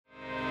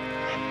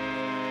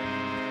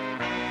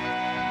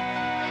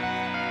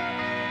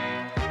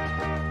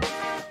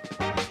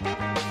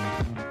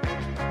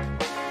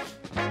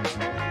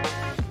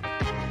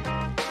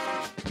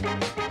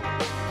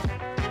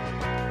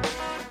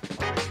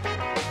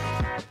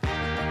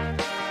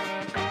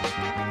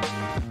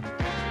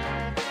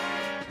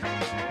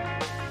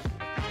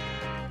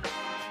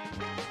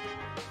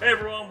Hey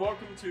everyone,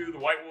 welcome to the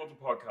Whitewater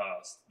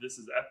Podcast. This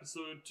is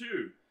episode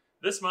 2.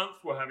 This month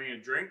we're having a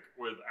drink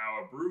with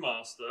our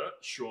brewmaster,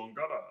 Sean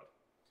Goddard.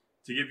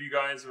 To give you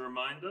guys a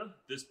reminder,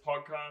 this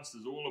podcast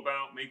is all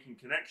about making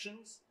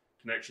connections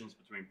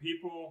between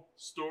people,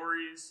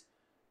 stories,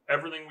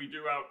 everything we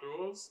do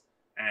outdoors,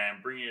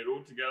 and bringing it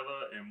all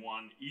together in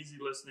one easy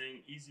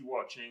listening, easy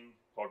watching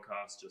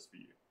podcast just for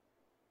you.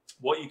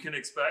 What you can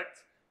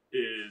expect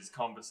is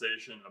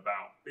conversation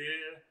about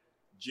beer,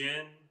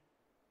 gin,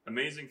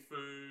 amazing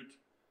food,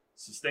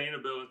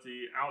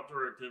 sustainability,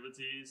 outdoor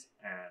activities,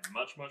 and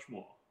much, much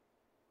more.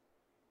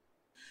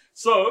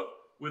 So,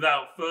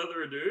 without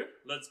further ado,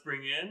 let's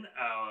bring in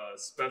our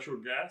special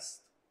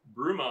guest,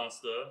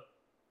 brewmaster,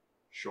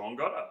 Sean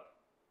Goddard.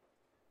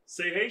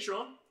 Say hey,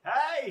 Sean.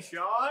 Hey,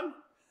 Sean.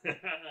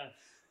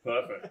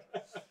 Perfect.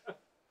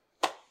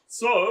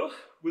 So,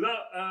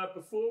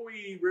 before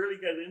we really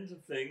get into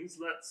things,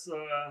 let's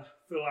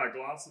fill our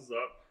glasses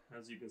up.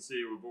 As you can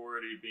see, we've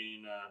already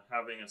been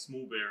having a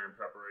small beer in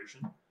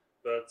preparation.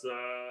 But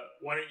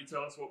why don't you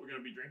tell us what we're going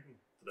to be drinking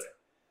today?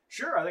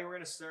 Sure. I think we're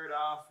going to start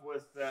off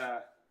with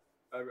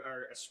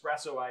our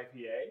espresso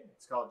IPA.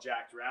 It's called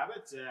Jacked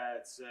Rabbit.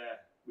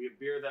 We have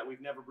beer that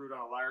we've never brewed on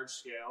a large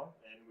scale,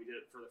 and we did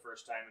it for the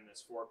first time in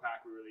this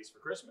 4-pack we released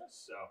for Christmas.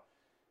 So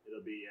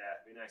it'll be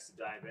nice to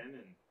dive in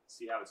and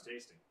see how it's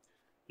tasting.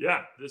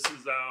 Yeah, this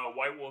is our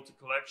Whitewater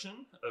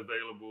collection,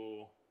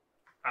 available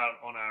out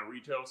on our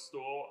retail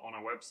store, on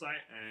our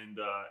website, and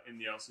in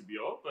the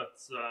LCBO. But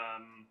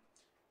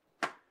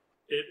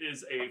it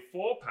is a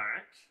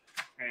 4-pack,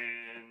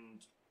 and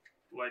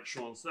like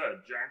Sean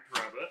said, Jacked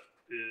Rabbit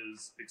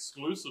is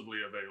exclusively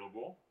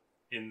available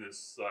in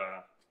this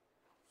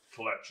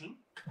collection,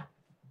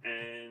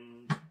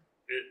 and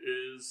it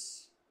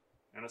is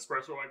an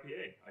espresso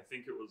IPA. I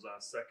think it was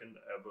our second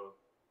ever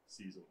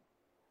season.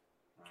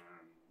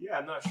 Yeah,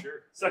 I'm not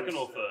sure. Second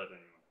or third,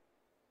 anyway.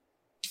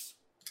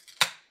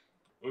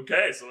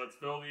 Okay, so let's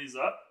fill these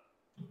up.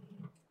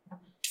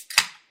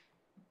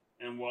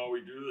 And while we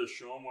do this,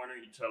 Sean, why don't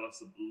you tell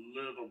us a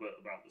little bit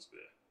about this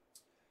beer?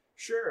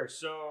 Sure.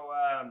 So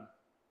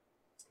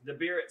the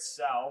beer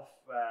itself,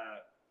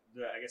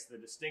 I guess the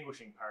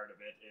distinguishing part of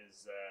it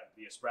is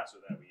the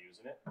espresso that we use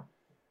in it.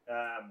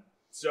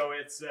 So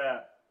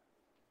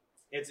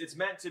it's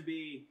meant to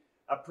be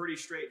a pretty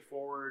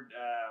straightforward,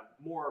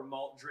 more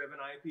malt-driven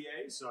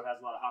IPA. So it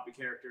has a lot of hoppy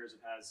characters. It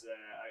has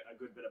a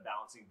good bit of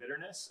balancing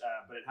bitterness,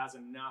 but it has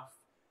enough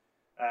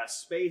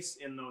space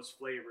in those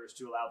flavors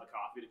to allow the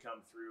coffee to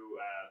come through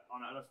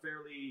on a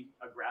fairly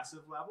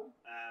aggressive level.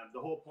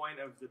 The whole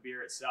point of the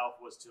beer itself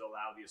was to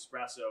allow the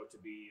espresso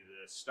to be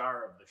the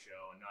star of the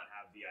show and not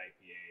have the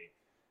IPA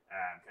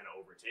kind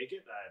of overtake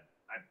it.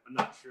 I'm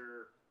not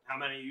sure how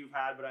many you've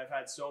had, but I've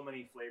had so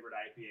many flavored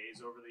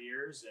IPAs over the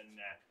years,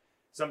 and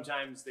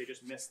sometimes they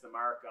just miss the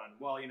mark on,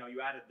 well,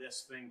 you added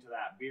this thing to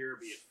that beer,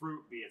 be it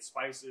fruit, be it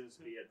spices,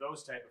 be it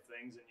those type of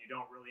things, and you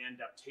don't really end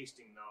up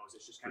tasting those.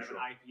 It's just kind of an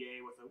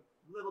IPA with a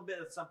little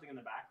bit of something in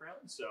the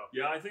background. So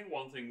yeah, I think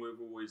one thing we've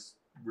always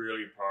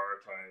really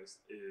prioritized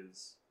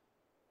is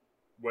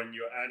when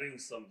you're adding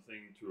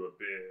something to a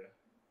beer,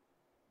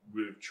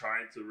 we've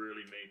tried to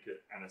really make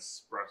it an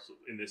espresso,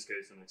 in this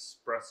case, an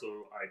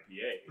espresso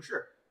IPA. For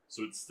sure.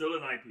 So it's still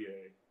an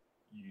IPA.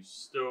 You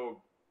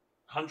still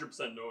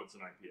 100% know it's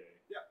an IPA.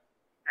 Yeah.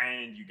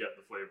 And you get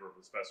the flavor of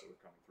espresso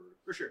coming through.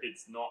 For sure.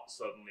 It's not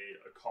suddenly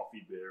a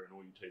coffee beer and all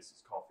you taste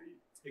is coffee.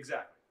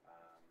 Exactly.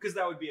 Because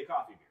that would be a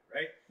coffee beer,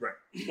 right? Right.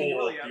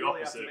 Or the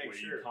opposite, where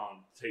you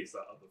can't taste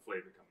that other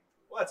flavor coming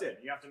through. Well, that's it.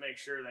 You have to make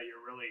sure that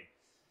you're really,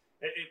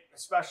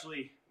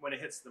 especially when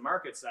it hits the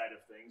market side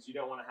of things, you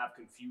don't want to have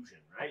confusion,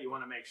 right? You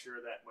want to make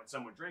sure that when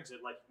someone drinks it,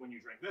 like when you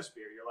drink this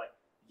beer, you're like,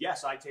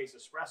 yes, I taste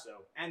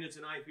espresso, and it's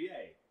an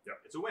IPA. Yeah.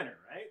 It's a winner,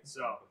 right?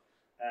 So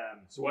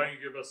why don't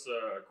you give us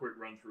a quick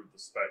run through of the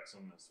specs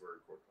on this very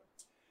quickly?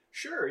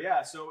 Sure,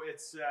 yeah. So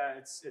it's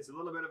a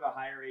little bit of a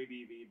higher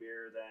ABV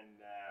beer than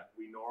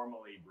we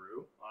normally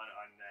brew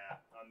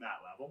on that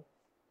level.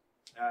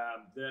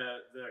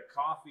 The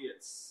coffee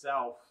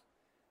itself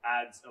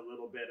adds a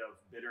little bit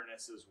of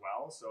bitterness as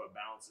well, so it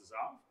balances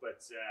off. But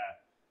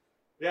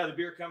yeah, the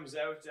beer comes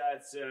out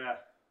at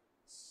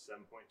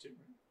 7.2.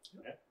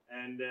 Yeah.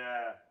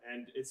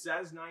 And it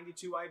says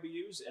 92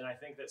 IBUs, and I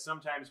think that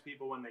sometimes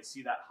people, when they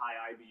see that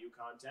high IBU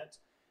content,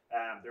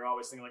 they're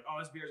always thinking like, oh,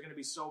 this beer is going to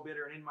be so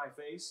bitter and in my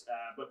face.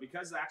 But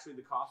because actually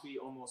the coffee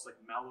almost like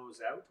mellows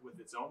out with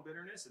its own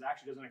bitterness, it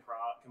actually doesn't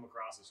come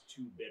across as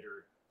too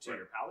bitter to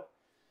your palate.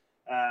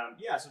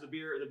 Yeah, so the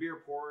beer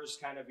pours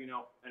kind of,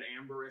 an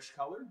amberish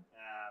color,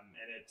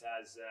 and it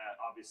has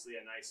obviously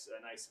a nice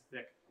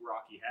thick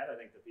rocky head. I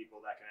think the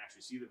people that can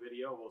actually see the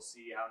video will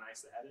see how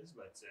nice the head is,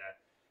 but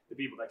the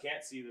people that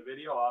can't see the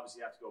video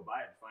obviously have to go buy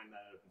it and find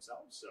that out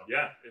themselves. So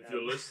yeah, if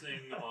you're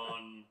listening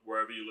on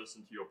wherever you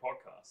listen to your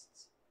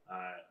podcasts,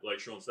 like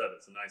Sean said,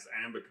 it's a nice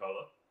amber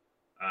color.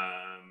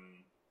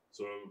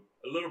 So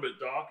a little bit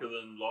darker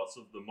than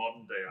lots of the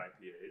modern day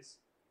IPAs.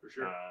 For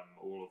sure.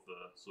 All of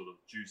the sort of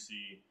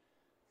juicy,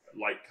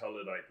 light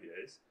colored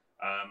IPAs.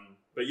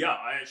 But yeah,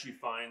 I actually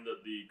find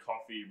that the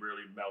coffee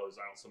really mellows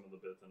out some of the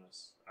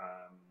bitterness,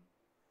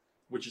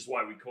 which is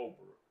why we cold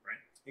brew it, right?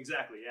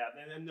 Exactly, yeah.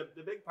 And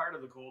the big part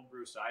of the cold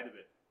brew side of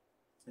it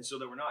is so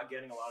that we're not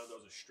getting a lot of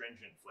those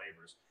astringent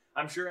flavors.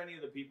 I'm sure any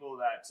of the people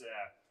that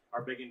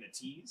are big into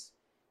teas,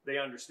 they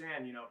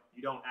understand, you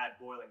don't add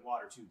boiling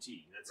water to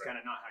tea. That's Right. kind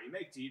of not how you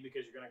make tea,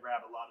 because you're going to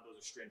grab a lot of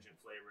those astringent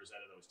flavors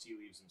out of those tea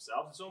leaves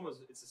themselves.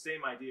 It's the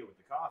same idea with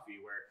the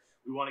coffee, where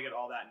we want to get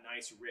all that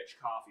nice,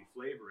 rich coffee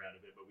flavor out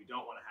of it, but we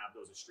don't want to have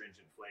those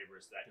astringent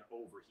flavors that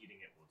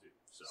overheating it will do.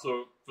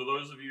 So for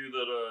those of you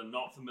that are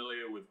not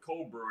familiar with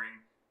cold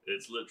brewing,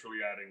 it's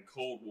literally adding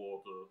cold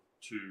water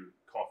to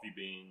coffee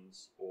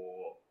beans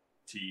or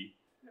tea.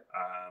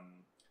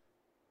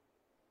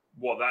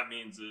 What that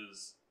means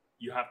is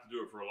you have to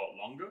do it for a lot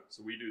longer.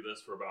 So we do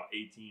this for about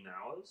 18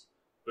 hours,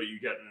 but you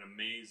get an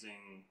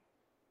amazing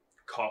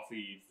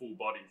coffee full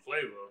body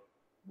flavor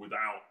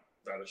without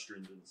that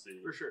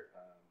astringency. For sure.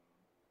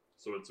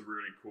 So it's a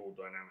really cool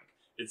dynamic.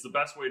 It's the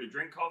best way to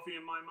drink coffee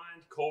in my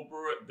mind. Cold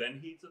brew it, then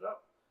heat it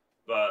up.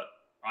 But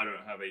I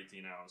don't have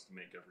 18 hours to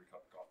make every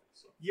cup of coffee.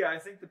 So yeah, I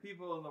think the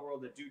people in the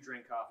world that do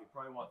drink coffee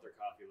probably want their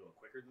coffee a little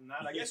quicker than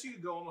that. I guess you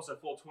could go almost a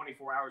full 24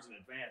 hours in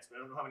advance, but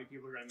I don't know how many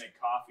people are going to make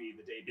coffee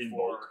the day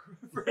before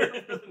for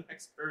the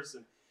next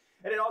person.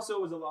 And it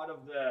also was a lot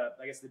of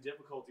the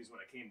difficulties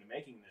when it came to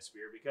making this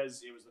beer,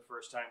 because it was the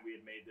first time we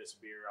had made this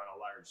beer on a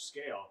large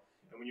scale.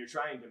 And when you're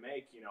trying to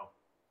make,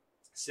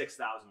 6,000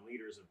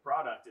 liters of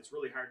product, it's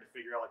really hard to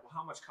figure out,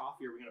 how much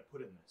coffee are we going to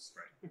put in this?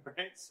 Right.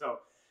 Right.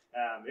 So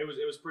it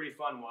was pretty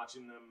fun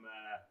watching them.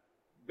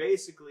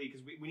 Basically,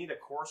 because we need a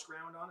coarse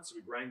ground on it, so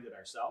we grind it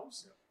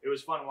ourselves. Yep. It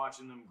was fun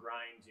watching them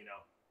grind,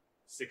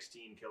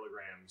 16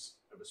 kilograms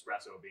of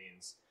espresso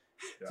beans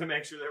to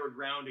make sure they were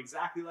ground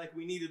exactly like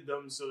we needed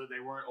them, so that they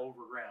weren't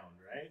overground,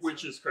 right?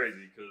 Which is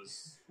crazy,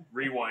 because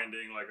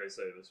rewinding, like I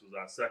say, this was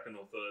our second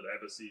or third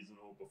ever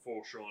seasonal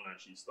before Sean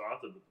actually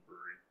started with the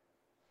brewery.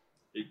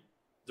 It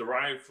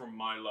derived from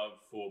my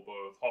love for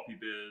both hoppy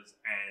beers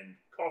and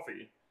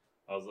coffee.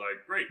 I was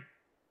like, great,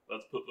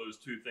 let's put those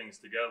two things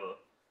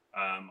together.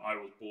 I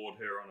was bored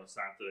here on a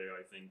Saturday,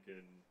 I think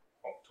in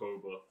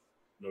October,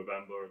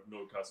 November,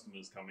 no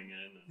customers coming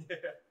in, and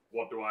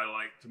what do I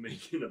like to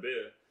make in a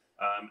beer?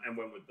 And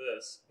went with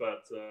this,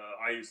 but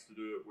I used to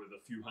do it with a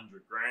few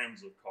hundred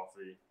grams of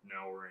coffee.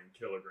 Now we're in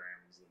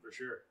kilograms, and For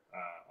sure.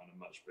 on a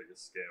much bigger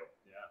scale.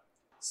 Yeah.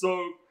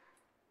 So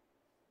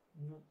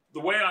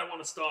the way I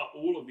want to start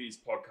all of these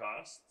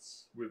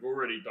podcasts, we've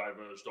already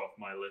diverged off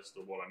my list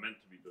of what I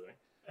meant to be doing.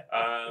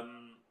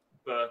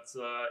 But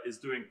is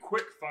doing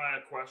quick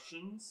fire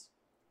questions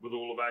with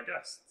all of our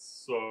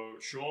guests. So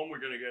Sean, we're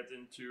going to get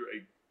into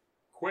a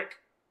quick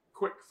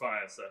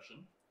fire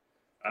session.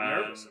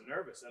 I'm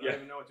nervous. I don't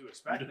even know what to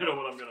expect. You don't know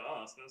what I'm going to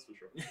ask, that's for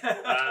sure.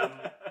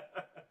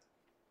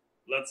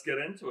 Let's get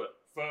into it.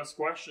 First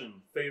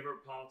question,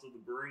 favorite part of the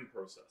brewing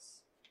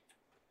process?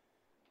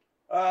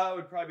 It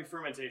would probably be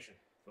fermentation.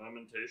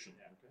 Fermentation,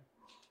 yeah. Okay.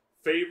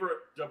 Favorite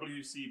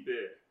WC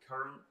beer,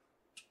 current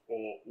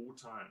or all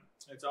time?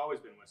 It's always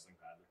been Whistling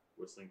Paddler.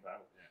 Whistling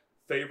Paddle. Yeah.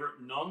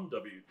 Favorite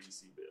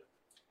non-WBC beer?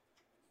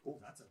 Oh,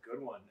 that's a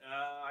good one.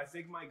 I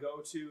think my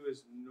go-to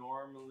is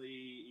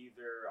normally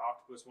either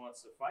Octopus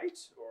Wants to Fight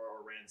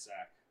or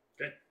Ransack.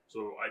 Okay,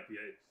 so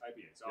IPAs.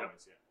 IPAs,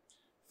 always, yeah.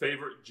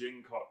 Favorite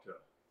gin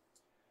cocktail?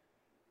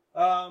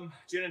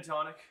 Gin and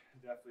tonic.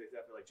 Definitely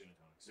like gin and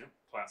tonics. Yeah,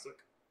 classic.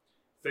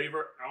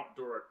 Favorite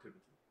outdoor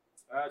activity?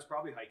 It's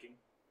probably hiking.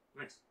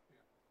 Nice.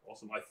 Yeah.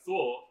 Awesome. I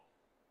thought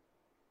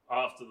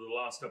after the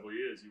last couple of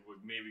years you were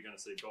maybe going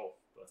to say golf,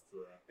 but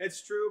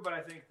it's true. But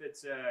I think that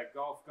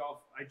golf.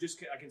 I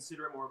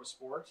consider it more of a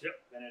sport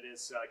than it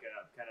is like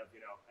a kind of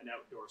an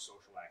outdoor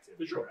social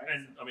activity. for sure. Right?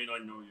 And I mean, I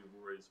know you've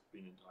always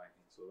been into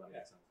hiking, so that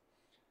makes sense.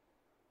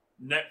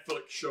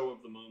 Netflix show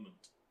of the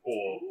moment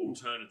or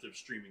alternative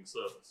streaming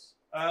service?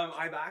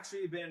 I've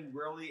actually been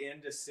really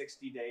into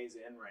 60 Days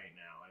In right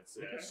now. It's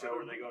a show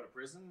where they go to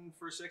prison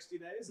for 60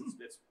 days.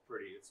 It's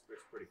pretty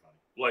funny.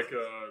 Like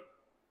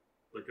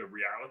a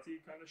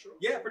reality kind of show?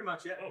 Yeah, pretty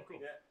much. Yeah. Oh, cool.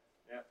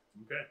 Yeah.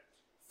 Okay.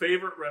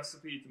 Favorite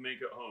recipe to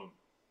make at home?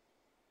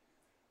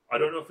 I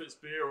don't know if it's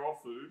beer or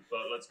food,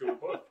 but let's go with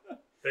both.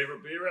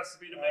 Favorite beer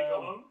recipe to make at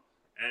home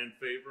and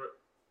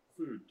favorite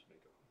food to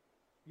make at home?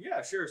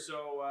 Yeah, sure.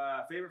 So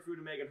favorite food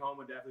to make at home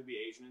would definitely be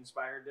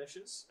Asian-inspired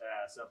dishes.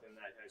 Something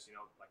that has,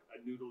 like a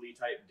noodly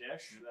type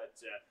dish that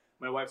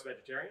my wife's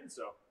vegetarian,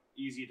 so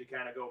easy to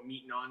kind of go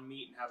meat,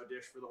 non-meat, and have a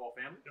dish for the whole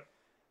family. Yep.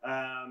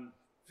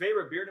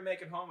 Favorite beer to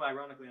make at home,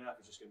 ironically enough,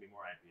 is just going to be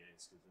more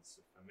IPAs,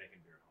 because if I'm making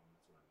beer at home,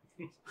 that's what I'm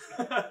making.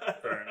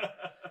 Fair enough.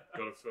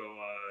 Got to fill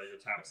your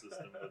tap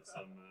system with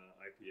some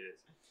IPAs.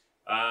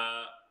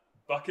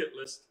 Bucket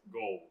list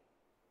goal.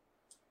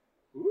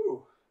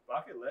 Ooh,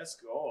 bucket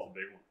list goal. That's a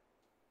big one.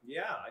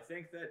 Yeah, I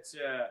think that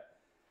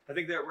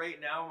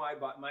right now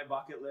my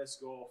bucket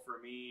list goal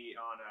for me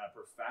on a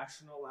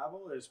professional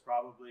level is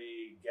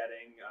probably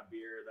getting a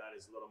beer that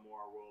is a little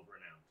more world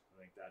renowned.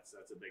 I think that's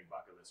a big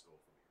bucket list goal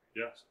for me.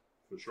 Yeah,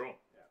 for sure.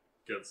 Yeah.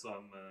 Get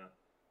some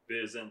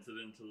beers entered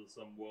into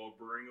some World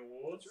Brewing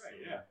Awards. That's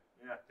right. Yeah.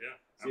 Yeah.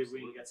 See if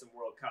we can get some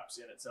World Cups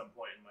in at some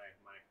point in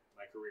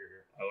my career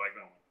here. I like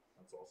that one.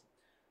 That's awesome.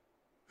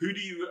 Who do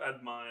you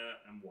admire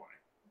and why?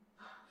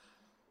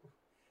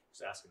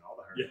 Just asking all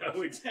the hard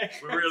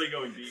questions. We're really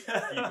going deep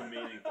and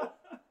meaningful.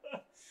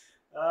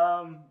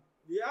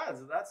 Yeah,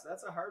 so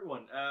that's a hard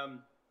one.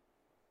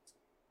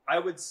 I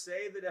would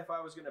say that if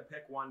I was going to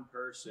pick one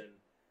person,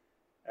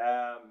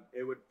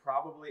 it would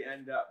probably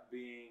end up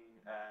being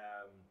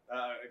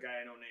a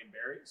guy I know named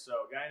Barry.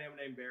 So a guy I know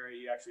named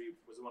Barry, he actually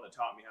was the one that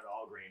taught me how to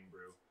all grain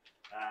brew.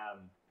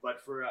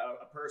 But for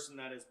a person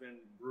that has been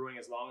brewing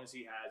as long as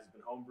he has, he's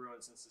been home brewing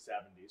since the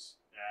 70s.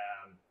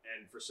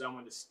 And for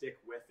someone to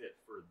stick with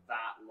it for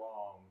that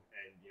long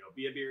and,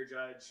 be a beer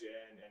judge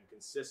and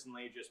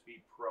consistently just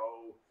be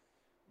pro,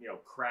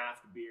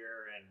 craft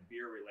beer and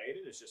beer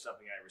related, it's just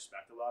something I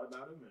respect a lot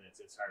about him. And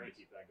it's hard to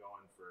keep that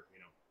going for,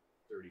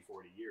 30,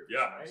 40 years.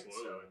 Yeah, right?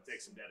 absolutely. So it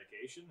takes some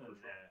dedication. And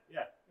sure.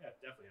 yeah,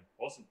 definitely.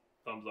 Awesome.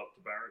 Thumbs up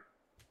to Barry.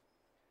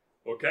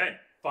 Okay,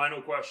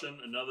 final question,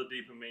 another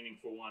deep and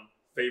meaningful one.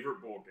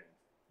 Favorite board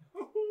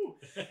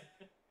game?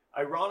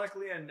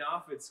 Ironically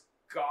enough, it's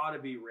got to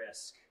be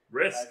Risk.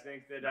 Risk. I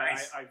think that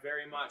nice. I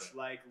very much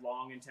like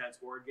long, intense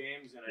board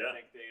games, and I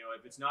think that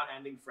if it's not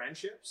ending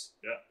friendships,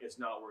 it's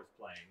not worth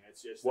playing.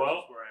 It's just that's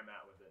where I'm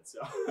at with it. So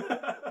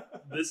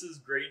this is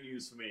great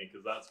news for me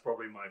because that's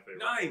probably my favorite.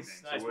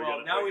 Nice, board game. nice.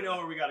 Well, now we know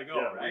where we got to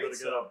go, right? We got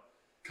to get a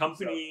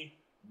company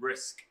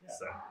Risk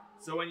set.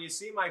 So when you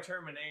see my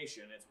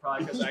termination, it's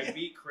probably because I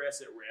beat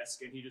Chris at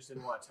Risk, and he just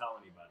didn't want to tell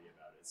anybody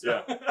about it.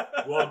 So.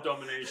 Yeah, world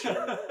domination,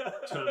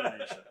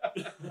 termination.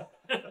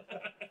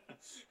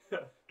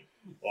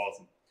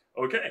 Awesome.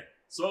 Okay,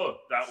 so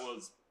that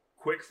was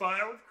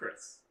Quickfire with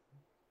Chris.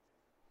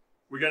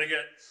 We're going to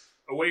get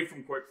away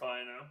from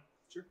Quickfire now.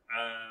 Sure.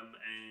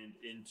 And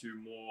into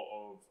more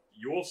of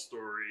your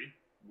story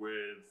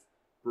with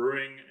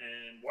brewing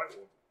and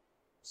Whitewater.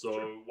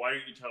 So why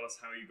don't you tell us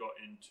how you got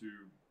into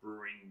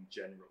brewing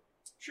generally?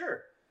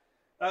 Sure.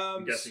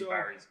 I'm guessing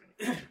Barry's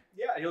going to.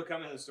 Yeah, he'll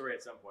come into the story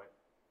at some point.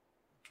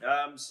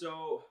 I'm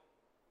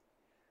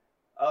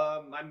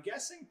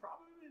guessing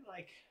probably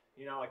like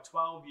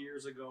 12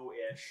 years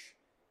ago-ish.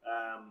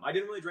 I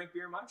didn't really drink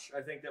beer much.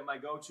 I think that my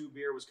go-to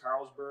beer was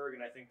Carlsberg,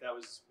 and I think that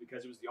was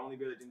because it was the only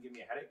beer that didn't give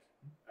me a headache.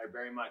 I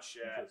very much,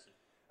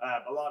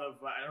 a lot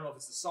of, I don't know if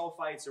it's the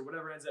sulfites or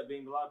whatever it ends up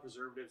being, but a lot of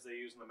preservatives they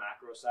use on the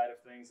macro side of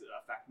things that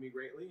affect me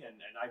greatly. And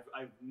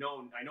I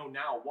know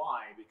now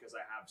why, because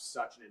I have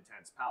such an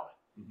intense palate.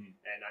 Mm-hmm.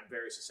 And I'm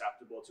very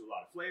susceptible to a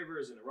lot of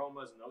flavors and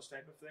aromas and those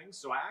type of things.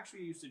 So I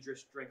actually used to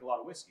just drink a lot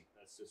of whiskey.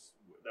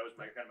 That was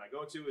my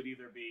go-to. It'd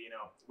either be,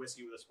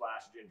 whiskey with a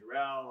splash of ginger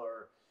ale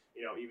or,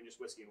 even just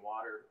whiskey and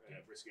water,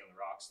 whiskey on the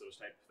rocks, those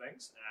type of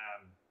things.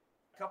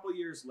 A couple of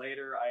years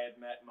later, I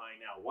had met my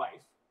now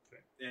wife.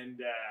 Okay.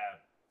 And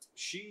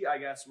she, I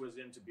guess,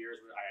 was into beers.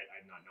 I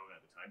had not known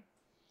at the time.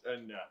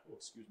 And,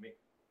 excuse me.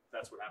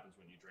 That's what happens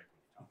when you drink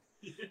when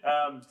you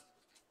talk.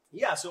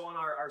 Yeah, so on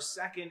our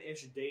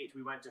second-ish date,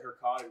 we went to her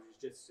cottage,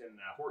 which is just in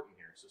Horton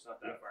here, so it's not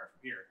that far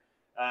from here.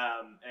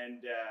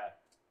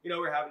 We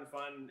were having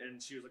fun, and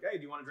she was like, hey,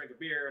 do you want to drink a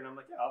beer? And I'm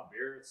like, yeah, I'll have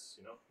beer. It's,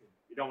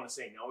 you don't want to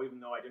say no, even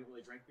though I didn't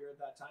really drink beer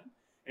at that time.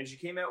 And she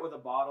came out with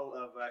a bottle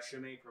of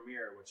Chimay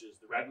Premier, which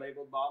is the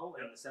red-labeled bottle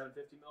and the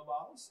 750 ml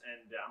bottles.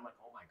 And I'm like,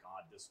 oh, my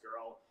God, this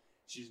girl,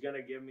 she's going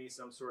to give me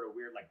some sort of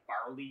weird,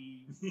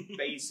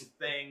 barley-based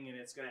thing,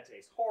 and it's going to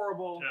taste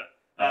horrible. Yeah.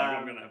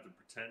 I'm going to have to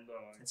pretend.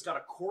 It's got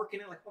a cork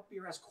in it. What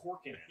beer has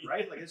cork in it,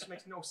 right? It just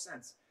makes no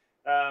sense.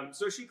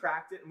 So she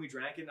cracked it, and we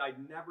drank it, and I'd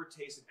never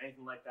tasted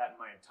anything like that in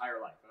my entire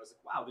life. I was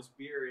like, wow, this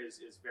beer is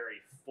very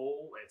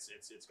full. It's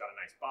got a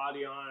nice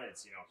body on it.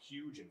 It's,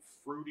 huge and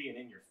fruity and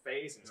in your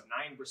face, and it's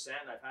 9%.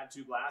 I've had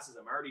 2 glasses.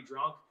 I'm already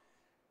drunk.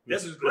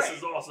 This is great. This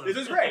is awesome. This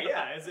is great.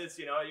 Yeah, it's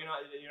you're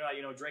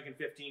not drinking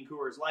 15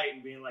 Coors Light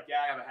and being like,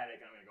 yeah, I have a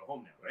headache. I'm going to go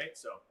home now, right?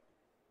 So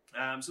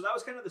that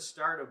was kind of the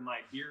start of my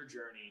beer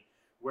journey.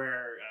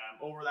 Where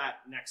over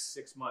that next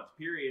 6-month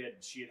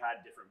period, she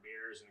had different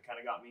beers and kind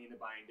of got me into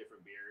buying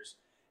different beers.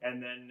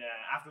 And then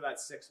after that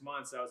 6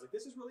 months, I was like,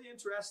 this is really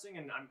interesting.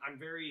 And I can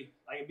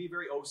be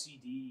very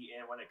OCD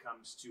and when it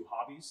comes to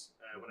hobbies.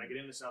 When I get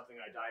into something,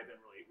 I dive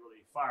in really,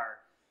 really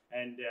far.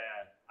 And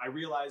I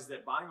realized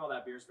that buying all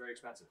that beer is very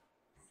expensive.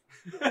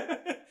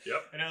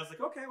 Yep. And I was like,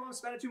 okay, well, I'm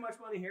spending too much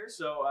money here.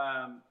 So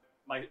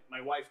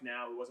my wife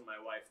now, who wasn't my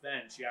wife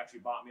then, she actually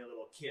bought me a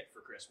little kit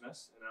for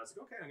Christmas. And I was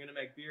like, okay, I'm going to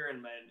make beer.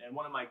 And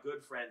one of my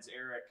good friends,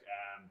 Eric,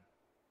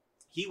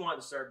 he wanted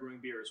to start brewing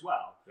beer as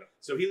well. Yeah.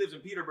 So he lives in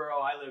Peterborough.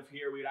 I live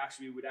here. We'd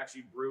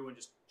actually brew and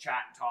just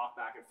chat and talk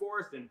back and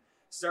forth and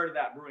started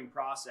that brewing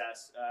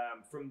process.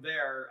 From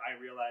there,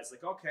 I realized,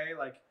 okay,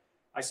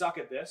 I suck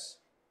at this.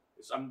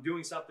 So I'm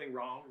doing something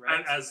wrong, right?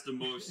 And as the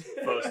most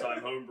first-time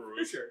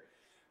homebrewers.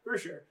 For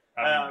sure.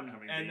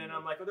 And then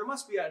I'm like, well, there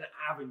must be an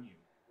avenue.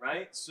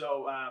 Right,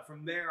 so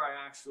from there,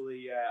 I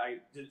actually I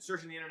did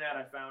searching the internet.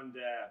 I found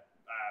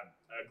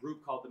a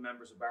group called the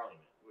Members of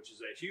Barleyman, which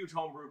is a huge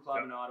homebrew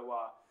club in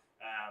Ottawa.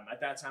 At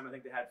that time, I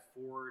think they had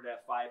 400 to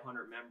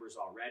 500 members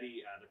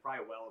already. They're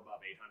probably well above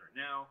 800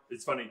 now.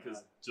 It's funny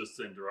because, just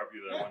to interrupt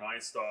you there, Yeah. when I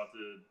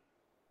started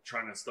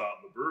trying to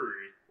start the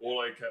brewery, all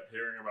I kept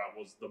hearing about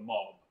was the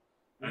mob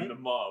and the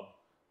mob.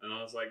 And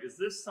I was like, is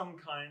this some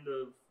kind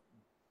of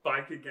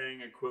biker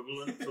gang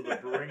equivalent for the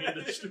brewing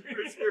industry?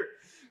 For sure.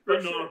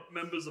 But no,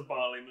 members of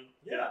Parliament.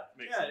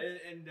 Makes sense.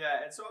 And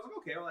so I was like,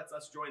 okay, well,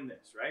 let's join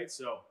this, right?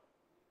 So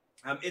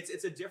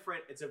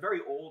it's a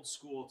very old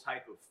school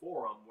type of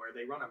forum where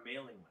they run a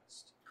mailing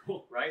list.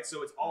 Cool. Right?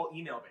 So it's all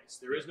email based.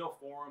 There is no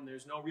forum.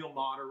 There's no real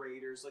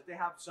moderators. Like they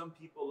have some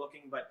people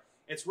looking, but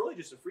it's really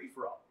just a free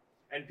for all.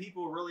 And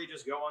people really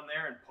just go on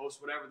there and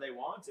post whatever they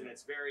want, and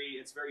it's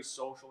very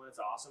social and it's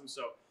awesome.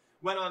 So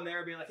went on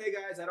there being like, hey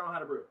guys, I don't know how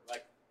to brew.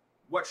 Like,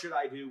 what should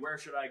I do? Where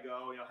should I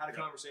go? Had a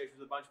conversation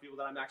with a bunch of people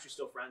that I'm actually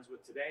still friends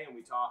with today, and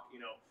we talk,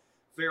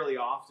 fairly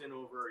often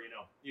over,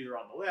 either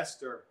on the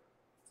list or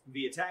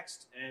via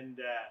text.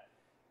 And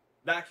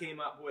that came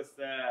up with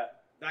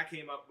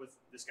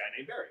this guy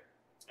named Barry.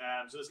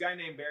 So this guy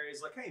named Barry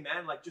is like, hey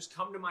man, like just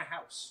come to my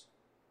house.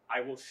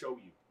 I will show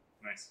you.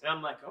 Nice. And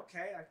I'm like,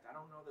 okay, I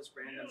don't know this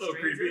random a little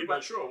stranger, creepy,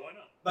 but but sure, why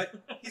not? but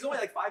he's only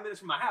like 5 minutes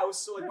from my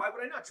house, so like, why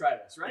would I not try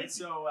this, right?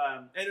 So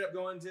ended up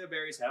going to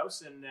Barry's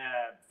house, and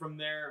from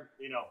there,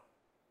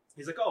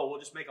 he's like, oh, we'll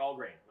just make all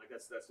grain. Like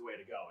that's the way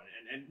to go.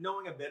 And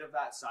knowing a bit of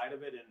that side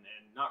of it, and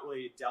not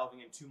really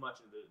delving in too much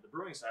into the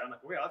brewing side, I'm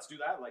like, well, yeah, let's do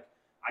that. Like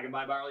I can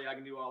buy barley, I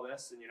can do all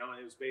this, and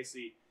it was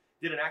basically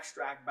did an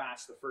extract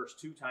batch the first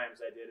 2 times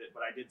I did it,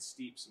 but I did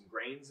steep some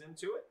grains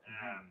into it.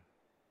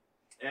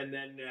 And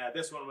then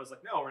this one was like,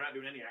 no, we're not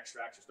doing any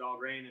extracts, just all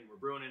grain, and we're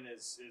brewing in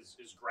his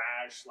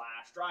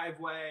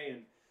garage/driveway.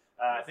 And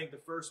I think the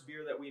first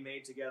beer that we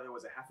made together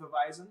was a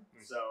Hefeweizen.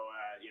 Nice. So,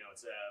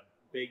 it's a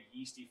big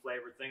yeasty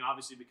flavored thing.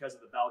 Obviously, because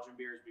of the Belgian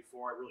beers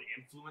before, it really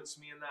influenced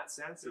me in that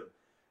sense of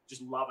just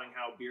loving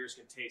how beers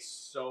can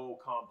taste so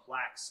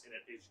complex, and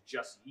it is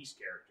just yeast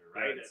character,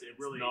 right? Yeah, it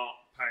really it's not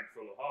packed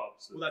full of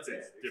hops. Well, that's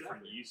it's it,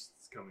 different exactly.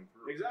 yeasts coming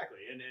through.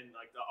 Exactly, and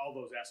like all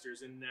those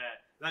esters, and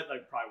that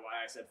like probably why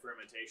I said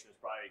fermentation is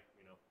probably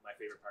my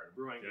favorite part of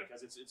brewing,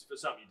 because it's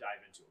something you dive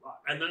into a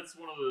lot. Right? And that's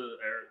one of the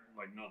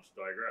not to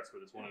digress,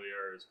 but it's one of the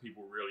areas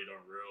people really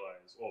don't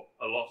realize, or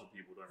a lot of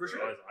people don't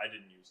realize. Sure. I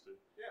didn't used to.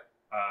 Yeah.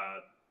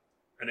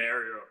 An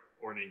area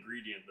or an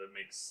ingredient that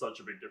makes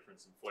such a big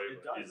difference in flavor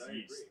is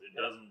yeast. It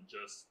doesn't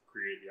just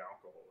create the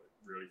alcohol; it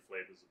really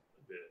flavors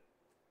a bit.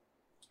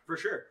 For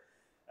sure.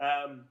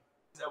 I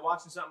was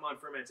watching something on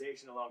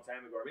fermentation a long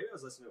time ago, or maybe I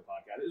was listening to a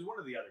podcast. It was one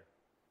or the other.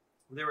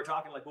 They were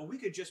talking like, well, we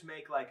could just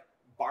make like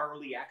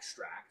barley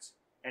extract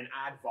and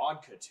add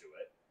vodka to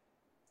it,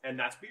 and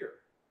that's beer,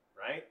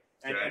 right?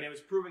 And it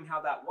was proving how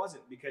that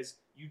wasn't, because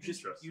you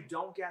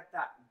don't get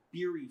that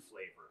beery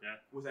flavor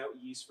without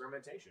yeast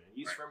fermentation. And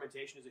yeast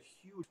fermentation is a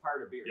huge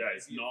part of beer. Yeah,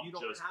 it's not you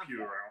don't just have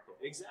pure that.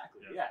 alcohol.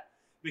 Exactly. Yeah.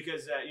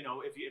 Because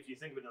if you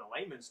think of it in a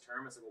layman's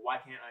term, it's like, well, why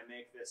can't I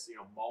make this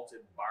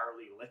malted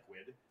barley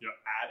liquid,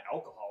 add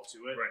alcohol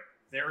to it? Right.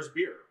 There's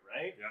beer,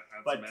 right?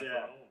 Yeah. Add some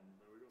ethanol.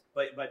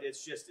 But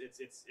it's just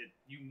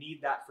you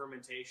need that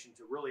fermentation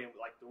to really,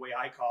 like the way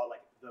I call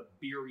it, like the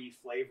beery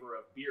flavor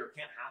of beer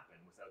can't happen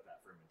without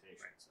that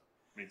fermentation. Right. So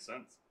makes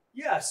sense.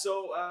 Yeah.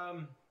 So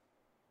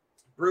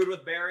brewed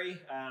with Barry.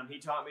 He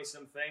taught me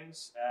some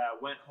things.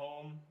 Went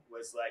home,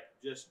 was like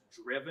just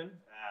driven.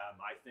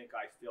 I think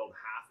I filled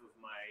half of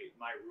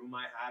my room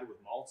I had with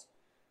malt.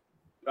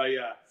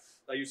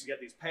 I used to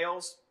get these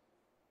pails.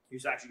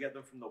 Used to actually get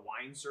them from the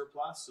wine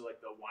surplus, so like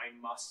the wine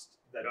must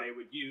that they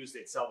would use,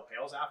 they'd sell the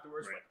pails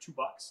afterwards for like $2.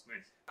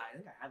 Nice. I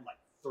think I had like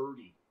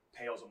 30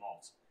 pails of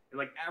malt, and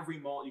like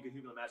every malt you could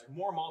humanly imagine,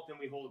 more malt than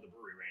we hold at the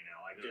brewery right now.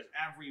 Like just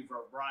every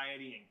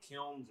variety and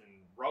kilns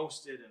and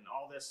roasted and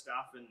all this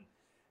stuff, and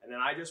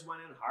then I just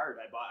went in hard.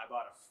 I bought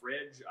a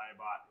fridge. I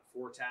bought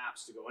 4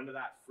 taps to go into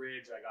that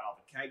fridge. I got all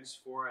the kegs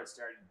for it. I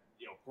started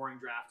pouring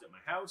draft at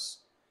my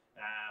house.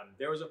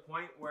 There was a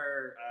point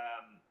where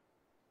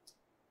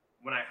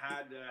when I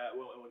had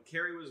when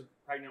Carrie was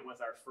pregnant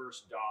with our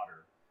first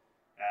daughter,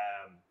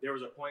 there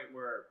was a point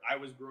where I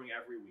was brewing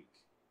every week,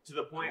 to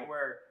the point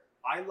where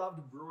I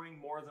loved brewing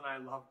more than I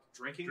loved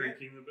drinking it.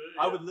 The beer,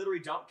 I would literally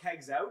dump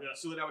kegs out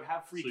so that I would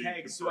have free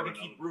kegs so I could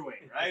keep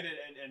brewing, right?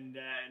 And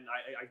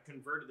I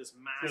converted this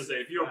massive.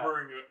 If you're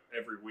brewing it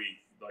every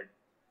week, like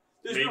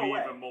there's maybe no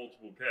way. even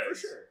multiple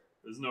kegs, for sure.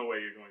 There's no way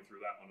you're going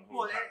through that on a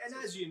whole. Well, and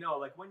as you know,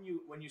 like when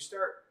you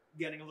start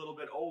getting a little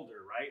bit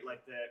older, right?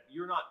 Like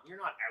you're not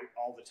out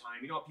all the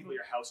time. You don't have people at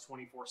your house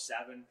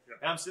 24/7. And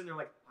I'm sitting there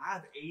like, I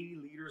have 80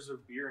 liters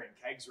of beer in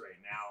kegs right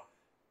now.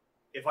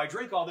 If I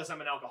drink all this, I'm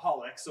an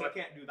alcoholic, so I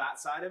can't do that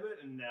side of it.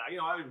 And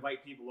I would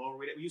invite people over.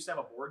 We used to have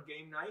a board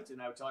game night,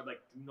 and I would tell them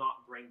like, do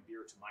not bring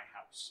beer to my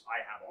house.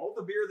 I have all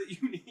the beer that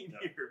you need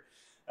here.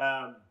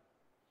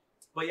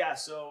 But yeah,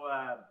 so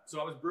I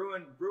was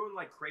brewing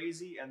like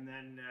crazy, and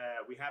then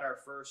we had our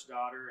first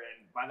daughter,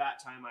 and by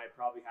that time I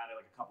probably had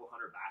like a couple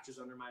hundred batches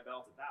under my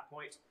belt at that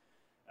point.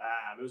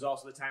 It was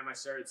also the time I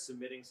started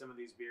submitting some of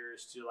these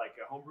beers to like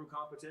homebrew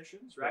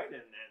competitions, right?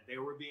 And they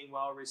were being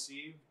well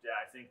received.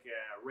 I think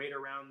right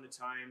around the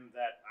time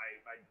that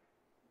I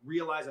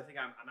realized I think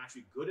I'm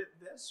actually good at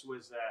this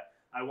was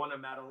I won a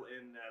medal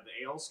in the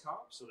Ales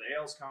Comp. So the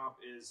Ales Comp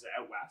is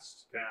out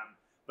west,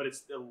 but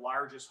it's the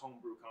largest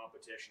homebrew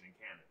competition in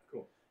Canada.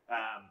 Cool.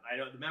 I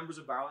know the members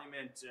of Barley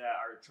Mint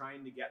are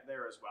trying to get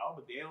there as well,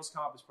 but the Ales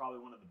Comp is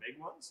probably one of the big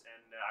ones,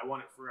 and I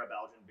won it for a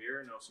Belgian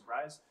beer, no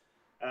surprise.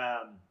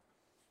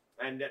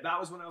 And that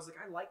was when I was like,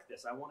 I like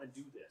this. I want to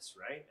do this,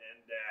 right?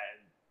 And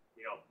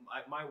you know,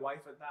 my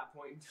wife at that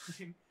point in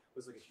time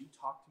was like, if you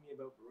talk to me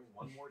about brewing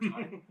one more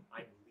time,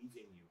 I'm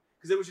leaving you.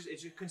 Because it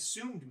just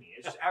consumed me.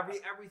 It's just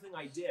everything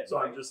I did. So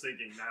right? I'm just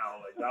thinking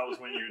now, like that was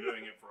when you were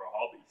doing it for a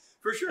hobby.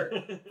 For sure,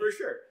 for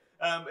sure.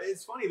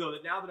 It's funny though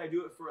that now that I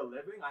do it for a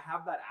living, I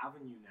have that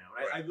avenue now.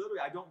 Right?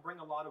 I don't bring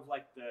a lot of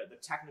like the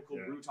technical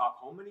brew talk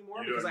home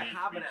anymore because I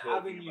have an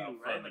avenue,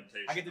 right? Like,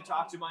 I get to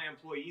talk to my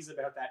employees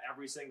about that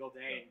every single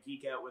day and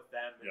geek out with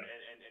them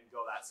and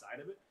go that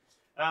side of it.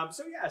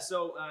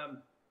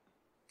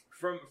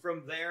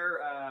 From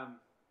there,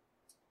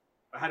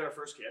 I had our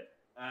first kid.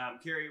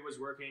 Carrie was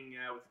working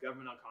with the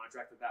government on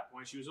contract at that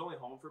point. She was only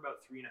home for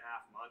about 3.5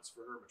 months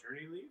for her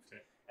maternity leave.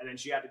 Okay. And then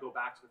she had to go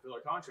back to fulfill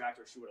her contract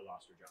or she would have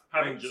lost her job.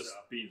 Having just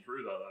been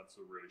through that, that's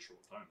a really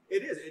short time.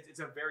 It is. It's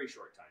a very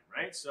short time,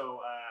 right?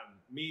 So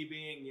me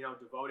being, you know,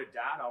 devoted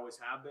dad, always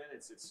have been.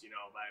 It's you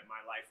know,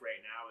 my life right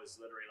now is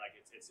literally like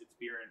it's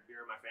beer and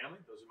my family.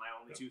 Those are my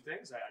only two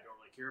things. I don't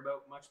really care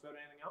about much about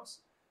anything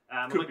else.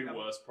 Could be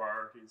worse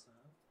priorities to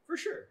have. For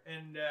sure.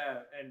 And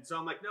so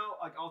I'm like, no,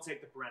 like I'll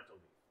take the parental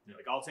leave. Yeah.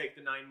 Like I'll take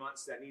the 9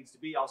 months that needs to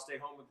be. I'll stay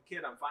home with the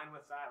kid. I'm fine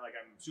with that. Like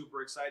I'm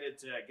super excited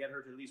to get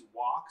her to at least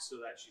walk so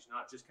that she's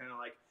not just kind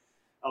of like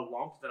a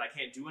lump that I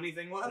can't do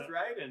anything with,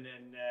 right? And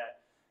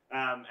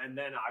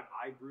then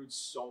I brewed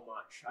so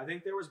much. I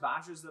think there was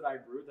batches that I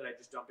brewed that I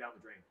just dumped down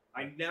the drain.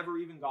 I never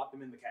even got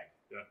them in the keg.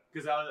 Yeah.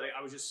 Because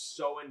I was just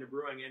so into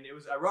brewing, and it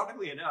was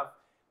ironically enough,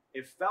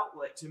 it felt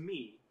like to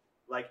me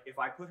like if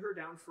I put her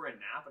down for a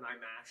nap and I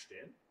mashed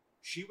in,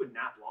 she would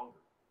nap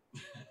longer.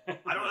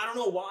 I don't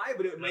know why,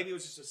 but maybe it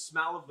was just a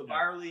smell of the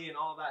barley and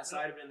all that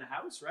side of it in the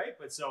house, right?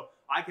 But so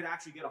I could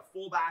actually get a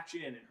full batch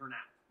in her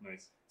nap.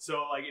 Nice.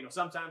 So like, you know,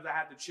 sometimes I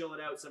had to chill it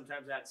out.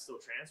 Sometimes I had to still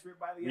transfer it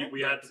by the end.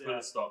 We had to put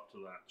a stop to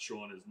that.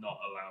 Sean is not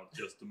allowed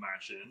just to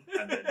mash in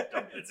and then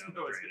dump it down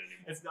the drain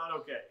anymore. It's not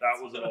okay. That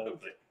was an old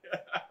thing.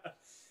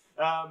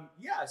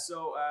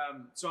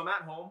 So I'm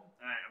at home.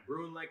 I'm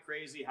brewing like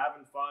crazy,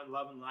 having fun,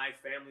 loving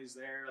life. Family's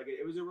there. Like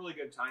it was a really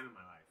good time in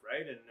my life,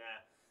 right? And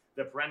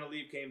the parental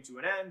leave came to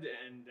an end,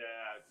 and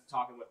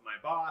talking with my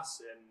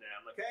boss, and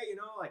I'm like, hey, you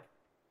know, like,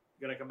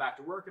 gonna come back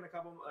to work in a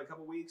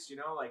couple weeks, you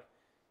know, like,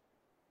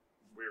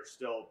 we're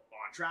still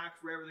on track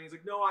for everything. He's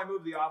like, no, I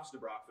moved the office to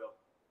Brockville.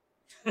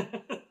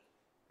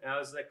 And I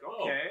was like,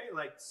 okay,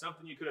 like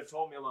something you could have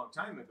told me a long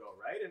time ago,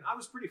 right? And I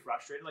was pretty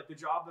frustrated. Like the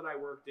job that I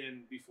worked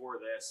in before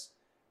this,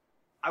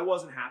 I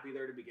wasn't happy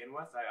there to begin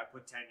with. I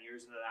put 10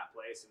 years into that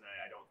place, and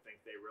I don't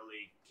think they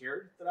really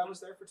cared that I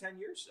was there for 10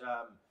 years.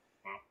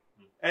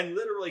 And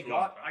literally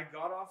I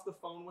got off the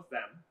phone with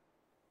them,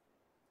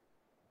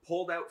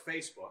 pulled out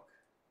Facebook,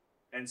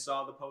 and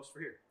saw the post for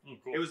here.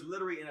 Cool. It was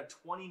literally in a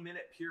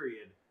 20-minute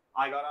period.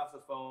 I got off the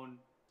phone,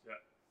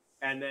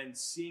 and then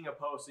seeing a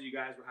post that you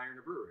guys were hiring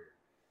a brewer here.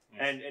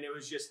 Nice. And it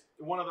was just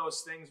one of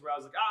those things where I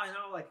was like, you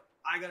know, like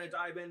I gotta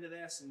dive into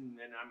this, and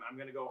I'm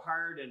gonna go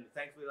hard. And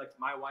thankfully, like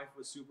my wife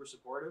was super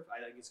supportive. I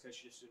think it's because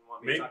she just didn't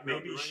want me to talk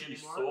about brewing anymore. Maybe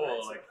she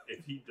saw like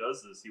if he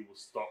does this, he will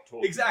stop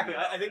talking. Exactly.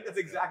 I think that's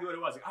exactly what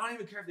it was. Like I don't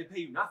even care if they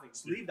pay you nothing.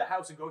 Just leave the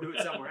house and go do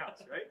it somewhere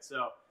else, right?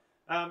 So,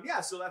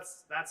 so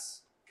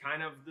that's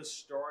kind of the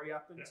story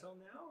up until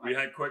now. We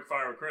had quick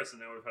fire with Chris,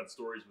 and now we've had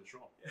stories with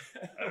Sean.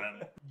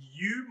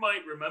 You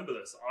might remember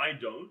this. I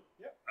don't.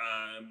 Yep.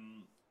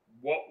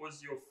 What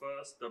was your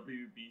first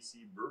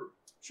WBC brew?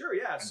 Sure,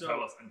 yeah.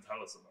 Tell us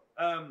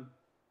about it.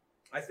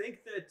 I think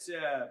that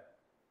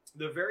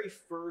the very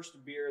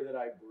first beer that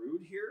I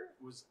brewed here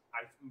was,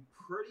 I'm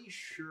pretty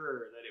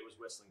sure that it was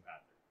Whistling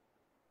Paddler.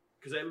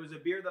 Because it was a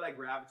beer that I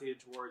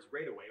gravitated towards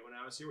right away when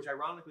I was here, which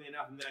ironically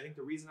enough, and I think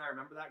the reason I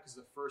remember that because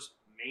the first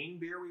main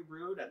beer we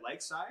brewed at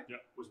Lakeside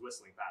was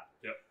Whistling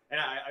Paddler. Yep. And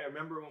I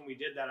remember when we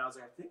did that, I was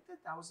like, I think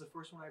that was the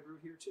first one I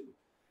brewed here too.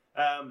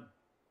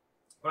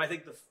 But I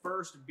think the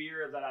first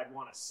beer that I'd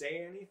want to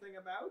say anything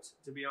about,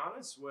 to be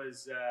honest,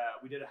 was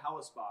we did a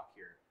Hellesbach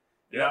here.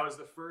 Yeah. That was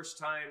the first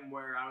time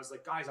where I was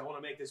like, guys, I want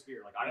to make this beer.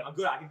 Like, I'm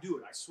good. I can do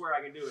it. I swear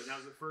I can do it. And that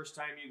was the first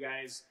time you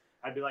guys,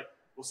 I'd be like,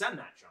 well, send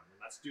that, John, and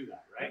let's do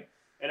that, right?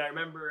 And I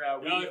remember... I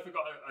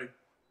forgot.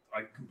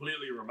 I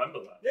completely remember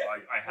that. Yeah.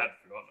 I had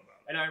forgotten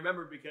about it. And I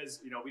remember because,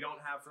 you know, we don't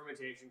have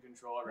fermentation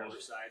control at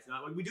Riverside. It's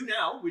not like we do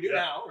now. We do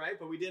now, right?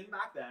 But we didn't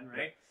back then,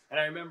 right? Yeah. And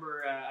I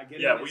remember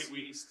getting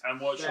and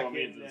what Sean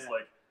means is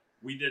like,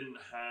 we didn't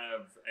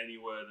have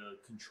anywhere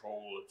to control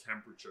a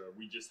temperature.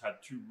 We just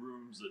had 2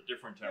 rooms at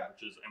different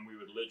temperatures, and we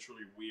would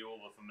literally wheel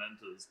the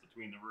fermenters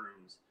between the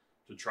rooms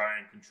to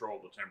try and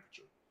control the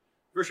temperature.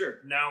 For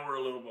sure. Now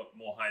we're a little bit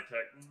more high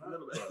tech. A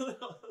little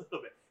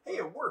bit. Hey,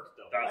 it worked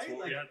though. That's right?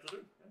 what we Like, had to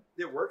do. Yeah.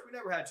 it worked. We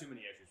never had too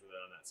many issues with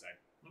it on that side.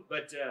 Nope.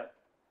 But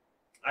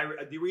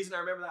the reason I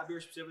remember that beer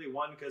specifically,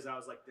 one, because I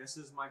was like, this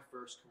is my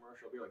first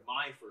commercial beer, like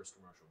my first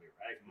commercial beer,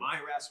 right?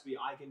 My recipe,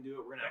 I can do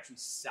it. We're gonna actually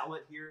sell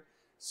it here.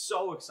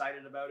 So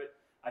excited about it.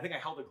 I think I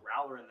held a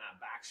growler in that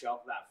back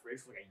shelf of that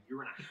fridge for like a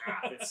year and a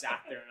half. It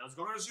sat there, and I was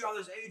going, I want to see how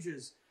this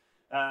ages.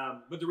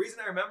 But the reason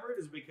I remember it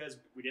is because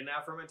we didn't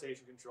have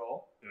fermentation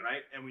control,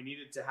 right? And we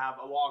needed to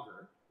have a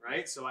lager,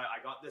 right? So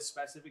I got this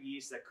specific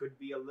yeast that could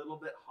be a little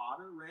bit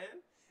hotter ran.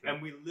 And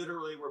we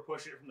literally were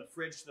pushing it from the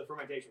fridge to the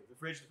fermentation,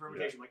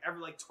 like every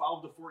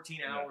 12 to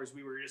 14 hours,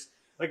 we were just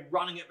like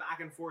running it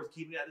back and forth,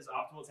 keeping it at this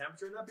optimal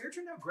temperature. And that beer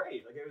turned out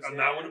great. Like it was, and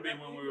that would have been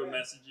when we were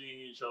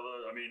messaging each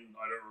other. I mean,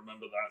 I don't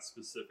remember that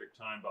specific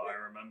time, but I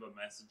remember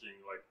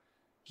messaging like,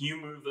 can you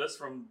move this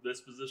from this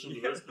position to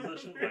this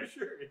position? Like,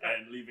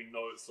 and leaving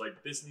notes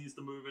like, this needs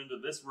to move into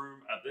this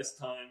room at this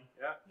time.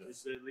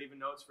 Just leaving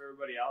notes for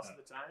everybody else at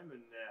the time.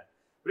 And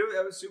but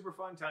it was super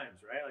fun times,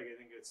 right? Like I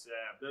think it's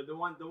the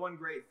one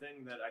great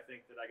thing that I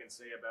think that I can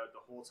say about the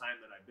whole time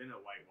that I've been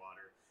at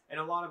Whitewater, and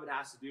a lot of it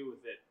has to do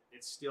with it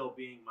still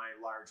being my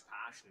large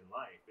passion in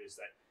life, is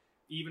that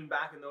even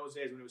back in those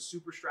days when it was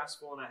super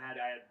stressful and I had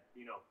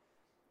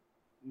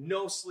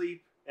no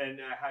sleep and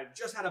I had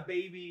just had a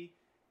baby,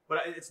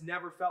 but it's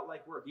never felt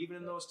like work.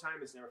 Even in those times,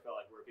 it's never felt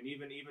like work, and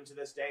even to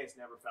this day, it's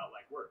never felt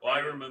like work. Well,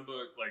 I remember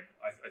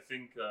I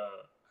think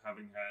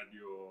having had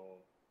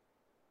your.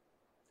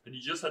 And you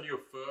just had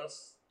your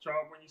first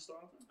child when you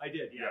started? I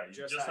did, yeah. You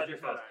just had your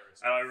first.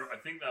 Iris. And I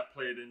think that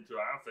played into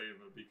our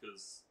favor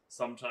because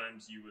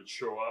sometimes you would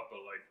show up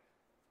at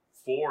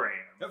 4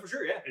 a.m. No, for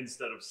sure, yeah.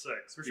 Instead of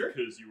 6 for sure.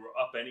 because you were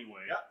up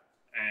anyway. Yeah.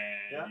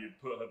 And you'd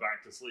put her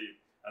back to sleep.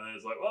 And then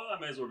it's like, well, I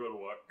may as well go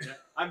to work. Yeah.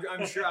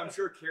 I'm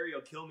sure Carrie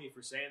will kill me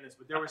for saying this,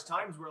 but there was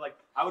times where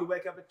I would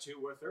wake up at 2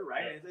 with her,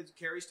 right? And it's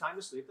Carrie's time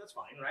to sleep, that's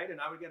fine, right?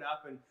 And I would get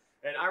up and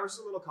Iris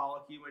was a little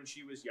colicky when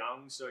she was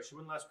young, so she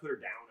wouldn't let us put her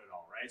down at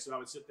all, right? So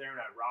I would sit there and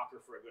I'd rock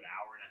her for a good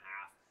hour and a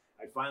half.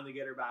 I'd finally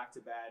get her back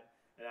to bed,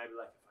 and I'd be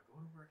like, if I go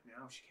to work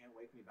now, she can't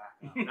wake me back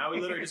up. And I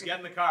would literally just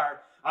get in the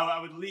car. I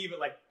would leave at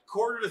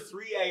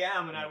 2:45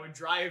 a.m. and I would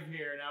drive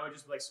here, and I would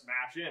just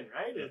smash in,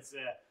 right? It's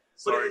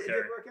Sorry, but it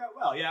did work out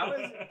well. Yeah,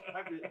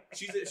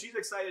 she's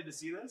excited to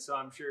see this, so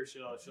I'm sure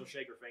she'll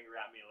shake her finger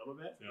at me a little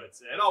bit. Yeah. But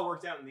it all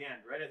worked out in the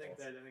end, right? I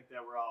think that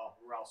we're all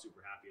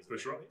super happy as a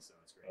family, so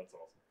it's great. That's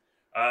awesome.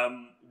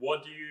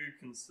 What do you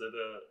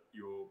consider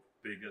your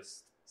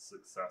biggest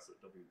success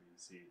at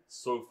WBC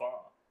so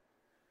far?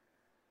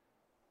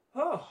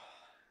 Oh,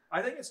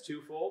 I think it's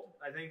twofold.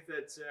 I think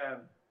that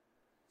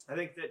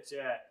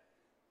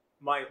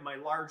my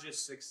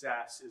largest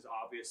success is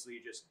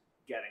obviously just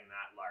getting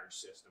that large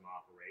system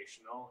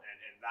operational, and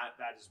that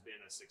has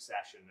been a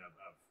succession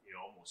of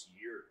almost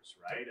years,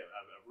 right?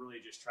 Of really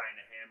just trying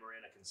to hammer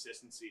in a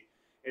consistency.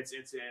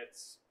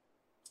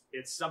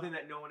 It's something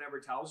that no one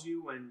ever tells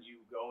you when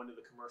you go into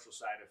the commercial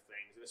side of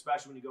things, and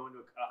especially when you go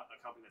into a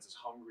company that's as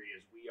hungry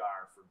as we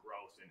are for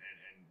growth and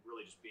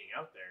really just being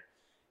out there,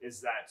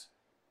 is that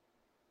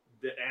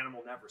the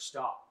animal never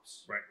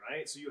stops,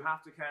 right? So you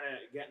have to kind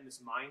of get in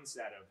this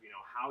mindset of,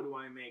 how do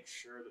I make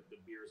sure that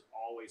the beer is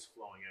always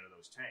flowing out of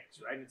those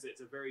tanks, right? And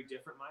it's a very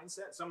different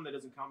mindset, something that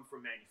doesn't come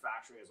from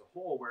manufacturing as a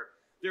whole, where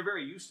they're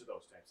very used to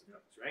those types of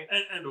things, right?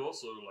 And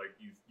also,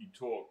 you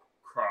talk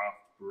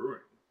craft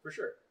brewing. For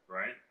sure.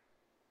 Right?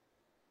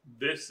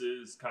 This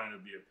is kind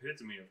of the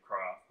epitome of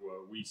craft,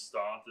 where we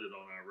started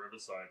on our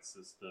Riverside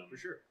system. For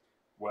sure.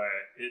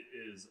 Where it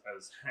is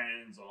as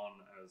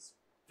hands-on as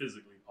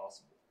physically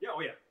possible. Yeah,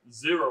 oh yeah.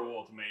 Zero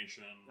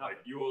automation. Nothing.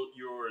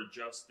 You're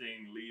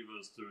adjusting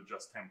levers to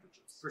adjust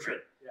temperatures. For sure.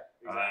 Yeah.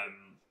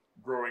 Exactly.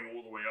 Growing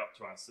all the way up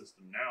to our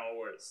system now,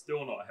 where it's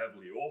still not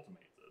heavily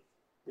automated.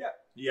 Yeah.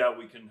 Yeah,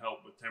 we can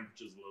help with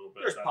temperatures a little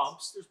bit. There's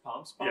pumps.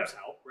 Pumps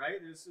help, right?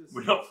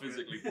 We're not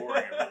physically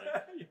pouring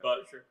everything.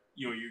 But sure.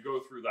 You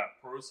go through that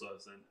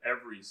process, and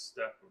every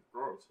step of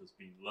growth has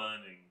been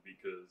learning,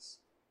 because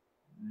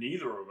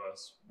neither of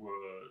us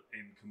were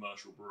in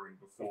commercial brewing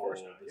before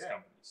this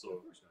company. So,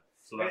 of course not.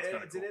 So that's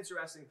kind of cool. It's an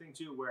interesting thing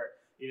too, where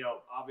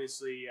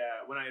obviously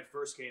when I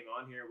first came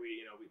on here,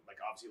 we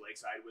obviously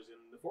Lakeside was in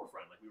the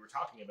forefront, we were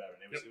talking about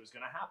it, and it was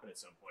going to happen at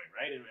some point,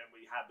 right? And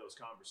we had those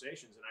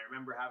conversations, and I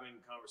remember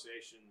having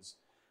conversations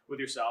with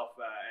yourself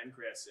and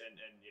Chris, and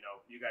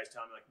you guys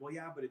telling me well,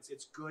 yeah, but it's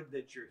good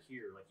that you're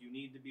here. You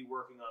need to be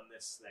working on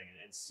this thing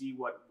and see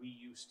what we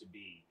used to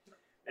be,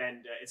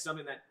 and it's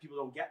something that people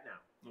don't get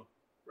now,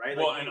 right?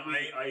 Well,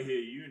 I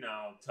hear you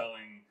now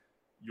telling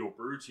your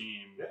brew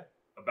team. Yeah.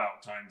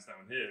 About times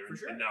down here,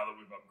 and now that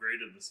we've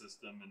upgraded the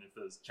system, and if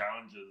there's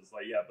challenges,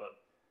 but you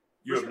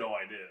have no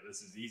idea.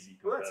 This is easy.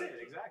 Well, that's it,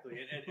 exactly.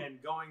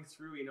 And going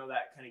through,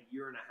 that kind of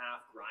year and a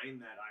half grind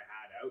that I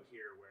had out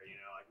here, where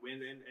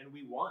and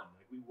we won,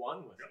 we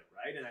won with it,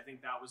 right? And I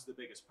think that was the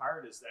biggest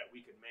part, is that we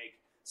could make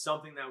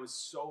something that was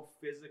so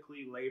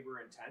physically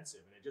labor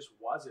intensive, and it just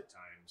was at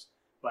times.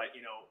 But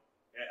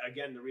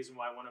again, the reason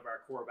why one of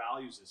our core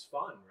values is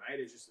fun, right,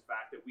 is just the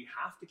fact that we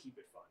have to keep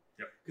it fun.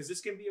 Because this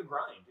can be a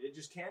grind. It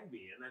just can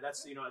be. And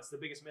that's, it's the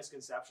biggest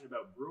misconception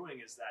about brewing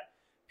is that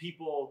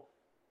people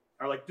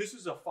are like, this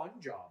is a fun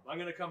job. I'm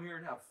going to come here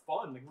and have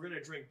fun. Like, we're going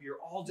to drink beer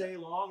all day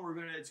long.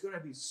 It's going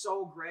to be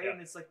so great. And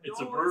it's like, no,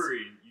 it's a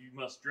brewery. You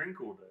must drink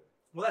all day.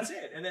 Well, that's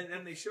it. And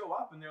then they show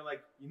up and they're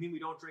like, you mean we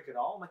don't drink at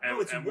all? I'm like, no,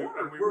 it's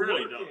work. We we're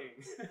really working.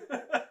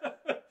 Don't.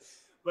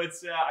 But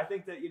I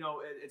think that,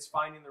 it's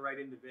finding the right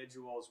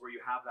individuals where you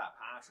have that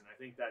passion. I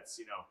think that's,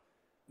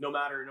 no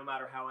matter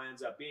how it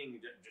ends up being,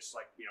 just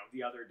like,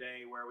 the other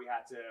day where we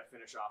had to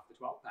finish off the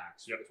 12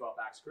 packs for the 12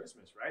 packs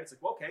Christmas, right? It's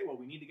like, well, okay,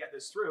 we need to get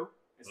this through.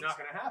 Let's not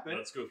going to happen.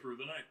 Let's go through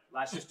the night.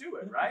 Let's just do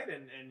it, right?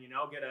 And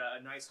get a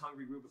nice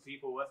hungry group of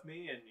people with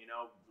me and,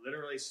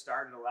 literally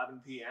start at 11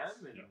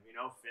 p.m. and,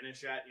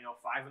 finish at,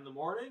 5 in the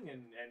morning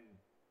and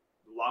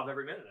love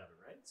every minute of it,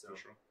 right? So. For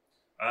sure.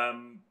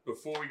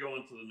 Before we go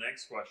on to the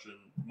next question,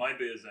 my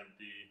beer's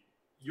empty.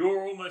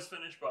 You're almost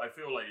finished, but I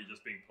feel like you're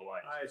just being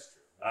polite. It's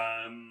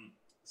true.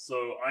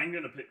 So I'm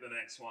going to pick the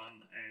next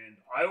one, and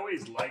I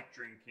always like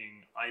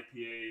drinking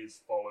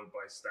IPAs followed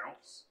by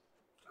stouts.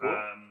 Cool.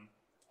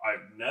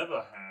 I've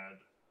never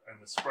had an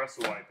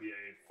espresso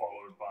IPA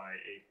followed by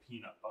a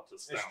peanut butter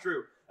stout. It's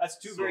true. That's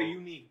two very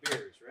unique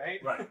beers,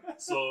 right? Right.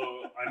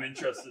 So I'm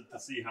interested to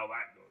see how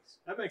that goes.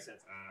 That makes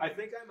sense. I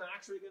think I'm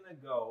actually going to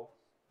go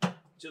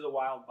to the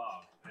Wild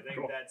Bog. I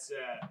think that's,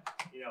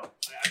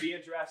 I'd be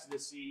interested to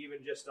see, even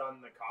just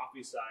on the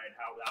coffee side,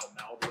 how that'll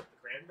meld with the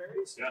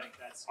cranberries. Yeah. I think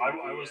that's I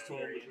was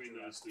torn between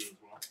those two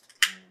as well.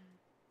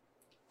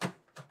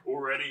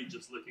 Already,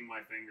 just licking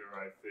my finger,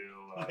 I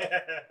feel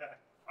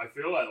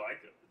I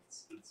like it.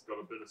 It's got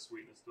a bit of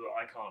sweetness to it.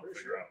 I can't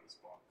figure out this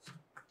box.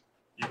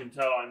 You can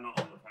tell I'm not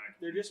on the pack.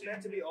 They're just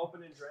meant to be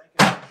open and drank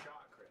in one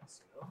shot,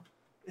 Chris,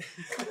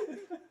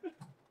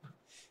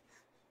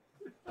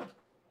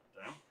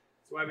 Damn.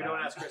 That's why we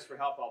don't ask Chris for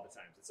help all the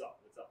time. That's all.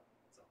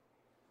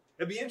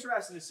 It'd be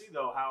interesting to see,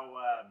 though, how,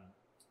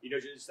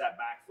 just that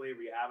back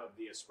flavor you have of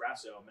the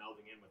espresso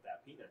melding in with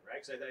that peanut, right?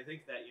 Because I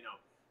think that,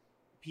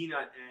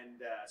 peanut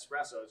and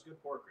espresso is good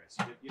pour, Chris.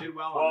 You did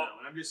well on that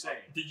one. I'm just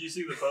saying. Did you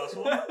see the first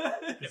one?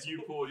 Because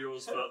you poured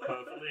yours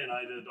perfectly, and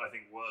I did, I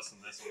think, worse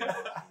than this one.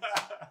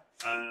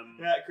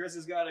 Yeah, Chris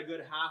has got a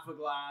good half a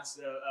glass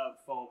of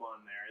foam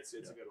on there. It's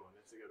a good one.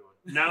 It's a good one.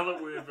 Now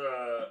that we've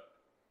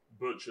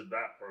butchered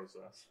that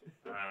process,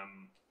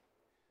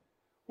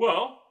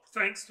 well,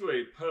 thanks to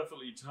a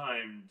perfectly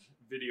timed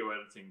video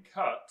editing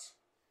cut,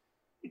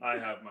 I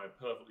have my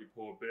perfectly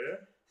poured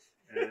beer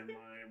and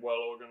my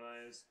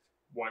well-organized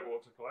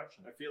Whitewater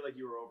collection. I feel like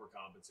you were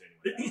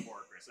overcompensating with that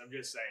pour, Chris. I'm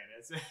just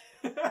saying.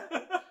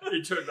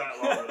 It took that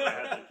long that I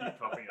had to keep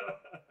topping it up.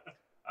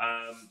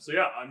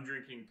 I'm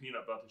drinking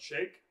peanut butter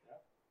shake.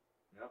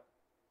 Yep.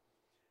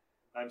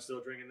 I'm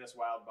still drinking this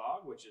Wild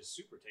Bog, which is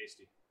super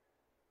tasty.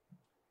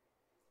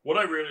 What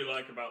I really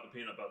like about the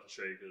peanut butter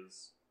shake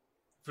is,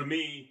 for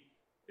me,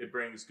 it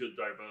brings good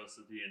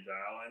diversity into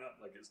our lineup.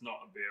 Like, it's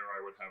not a beer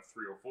I would have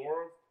 3 or 4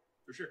 of,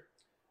 for sure.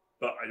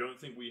 But I don't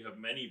think we have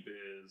many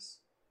beers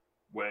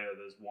where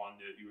there's one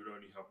that you would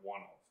only have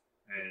one of.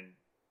 And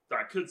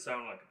that could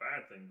sound like a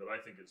bad thing, but I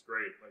think it's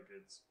great. Like,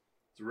 it's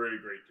a really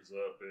great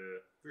dessert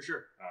beer. For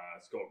sure.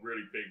 It's got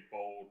really big,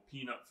 bold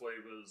peanut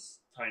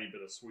flavors, tiny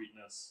bit of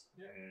sweetness.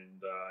 Yeah.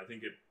 And I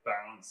think it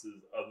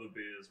balances other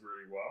beers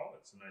really well.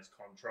 It's a nice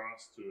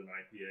contrast to an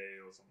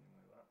IPA or something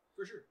like that.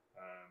 For sure.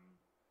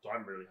 So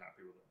I'm really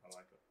happy with it. I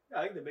like it. Yeah,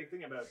 I think the big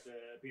thing about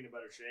peanut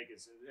butter shake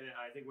is,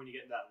 I think when you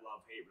get in that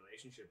love-hate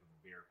relationship with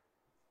a beer,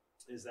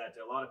 is that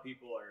a lot of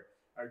people are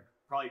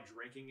probably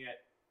drinking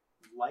it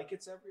like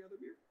it's every other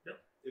beer. Yep.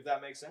 If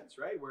that makes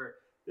sense, right? Where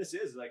this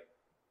is like,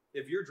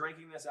 if you're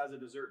drinking this as a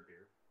dessert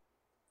beer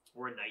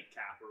or a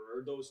nightcap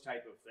or those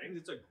type of things,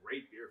 it's a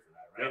great beer for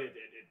that, right? Yep.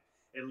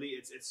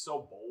 It's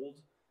so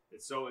bold,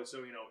 it's so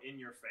in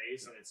your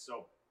face, and it's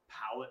so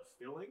palate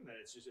filling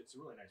that it's a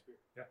really nice beer.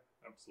 Yeah,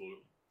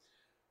 absolutely.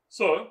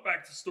 So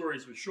back to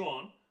stories with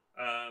Sean.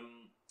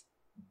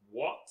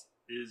 What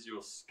is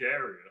your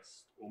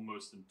scariest or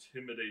most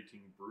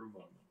intimidating brew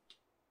moment?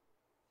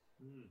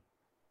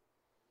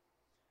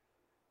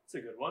 It's a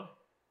good one.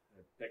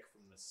 A pick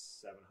from the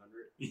 700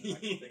 that I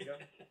can think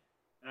of.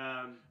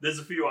 There's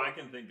a few I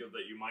can think of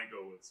that you might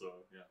go with.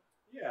 So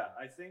yeah,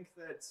 I think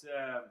that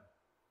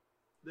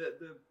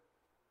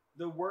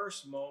the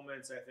worst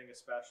moments, I think,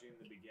 especially in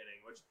the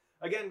beginning, which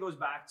again goes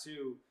back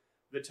to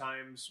the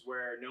times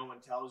where no one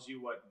tells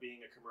you what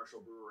being a commercial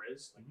brewer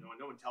is. Like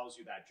no one tells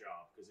you that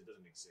job because it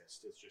doesn't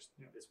exist. It's just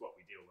it's what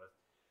we deal with.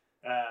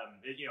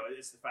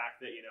 It's the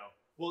fact that you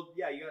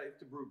have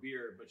to brew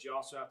beer, but you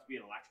also have to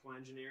be an electrical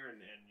engineer, and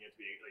you have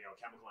to be a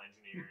chemical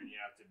engineer, and you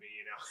have to be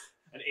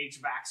an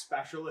HVAC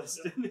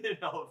specialist, and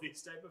all of these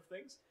type of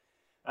things.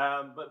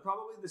 But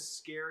probably the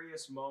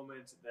scariest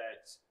moment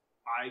that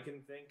I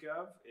can think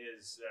of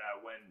is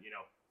when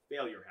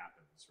failure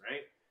happens,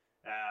 right?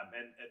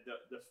 And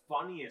the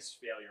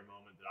funniest failure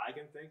moment that I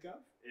can think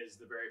of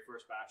is the very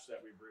first batch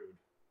that we brewed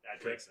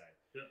at Lakeside.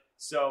 Yeah.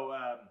 So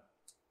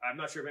I'm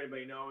not sure if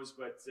anybody knows,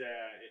 but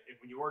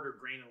when you order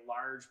grain in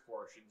large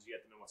portions, you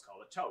get them in what's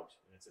called a tote,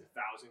 and it's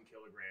 1,000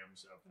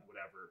 kilograms of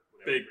whatever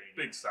Big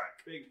grain.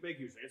 sack.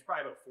 Big usually. It's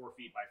probably about 4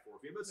 feet by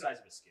 4 feet, about the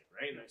size of a skid,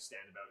 right? And they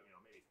stand about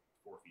maybe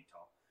 4 feet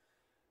tall.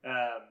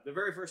 The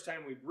very first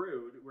time we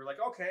brewed, we're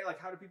like, okay,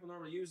 like how do people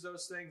normally use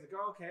those things? Like,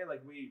 oh, okay,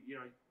 like you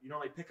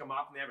normally pick them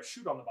up and they have a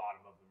chute on the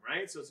bottom of them,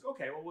 right? So it's like,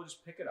 okay, well we'll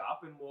just pick it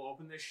up and we'll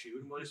open this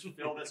chute and we'll just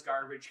fill this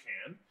garbage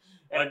can.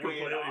 I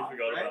completely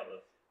forgot about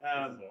this.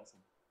 This is awesome.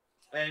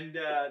 And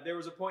there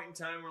was a point in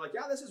time where like,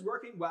 yeah, this is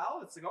working well.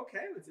 It's like,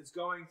 okay, it's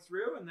going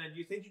through. And then do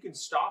you think you can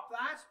stop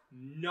that?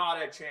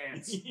 Not a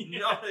chance.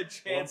 Not a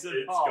chance at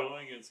all.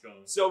 It's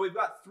going. So we've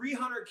got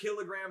 300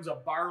 kilograms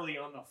of barley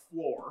on the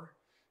floor.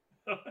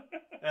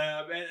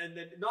 And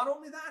then not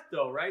only that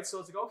though, right? So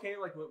it's like, okay,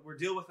 like we're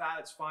dealing with that.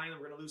 It's fine.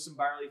 We're going to lose some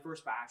barley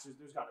first batch.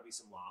 There's got to be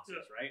some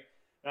losses, right?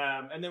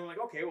 And then we're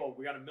like, okay, well,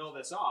 we got to mill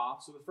this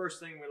off. So the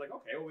first thing we're like,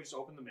 okay, well, we just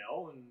open the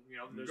mill, and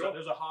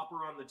there's a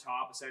hopper on the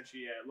top.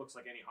 Essentially, it looks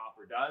like any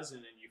hopper does,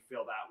 and then you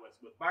fill that with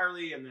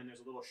barley, and then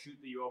there's a little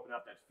chute that you open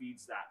up that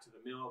feeds that to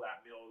the mill.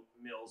 That mill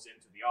mills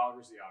into the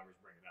augers. The augers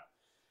bring it up.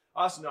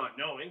 Us not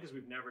knowing because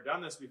we've never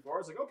done this before,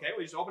 it's like, okay,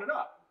 we just open it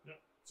up. Yeah.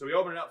 So we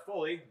open it up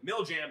fully.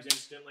 Mill jams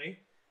instantly.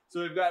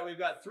 So we've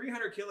got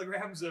 300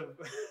 kilograms of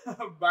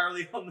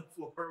barley on the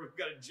floor. We've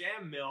got a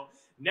jam mill.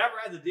 Never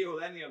had to deal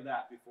with any of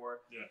that before.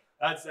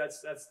 Yeah,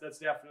 that's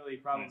definitely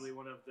probably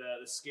one of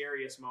the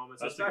scariest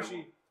moments,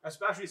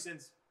 especially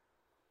since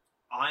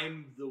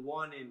I'm the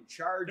one in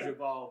charge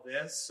of all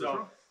this.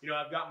 So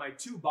I've got my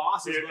two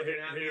bosses looking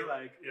at me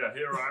like,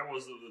 here I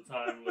was at the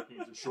time looking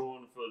to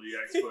Sean for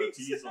the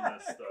expertise on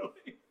this stuff.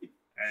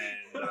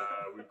 And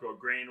we've got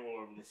grain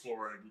all over the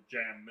floor and a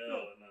jam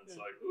mill, and it's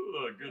like,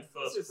 ooh, a good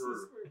first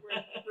brew.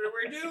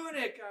 We're doing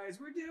it, guys.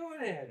 We're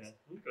doing it.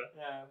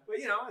 Yeah.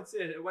 Okay. But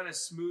it went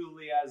as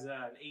smoothly as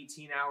an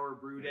 18-hour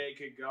brew day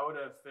could go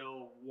to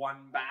fill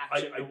one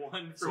batch into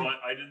one. So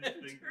I didn't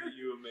think that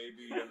you were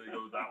maybe going to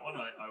go that one.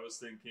 I was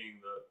thinking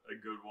that a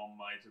good one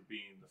might have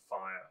been the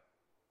fire.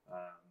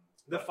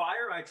 The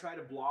fire I try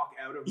to block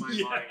out of my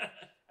mind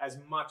as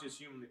much as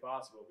humanly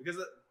possible, because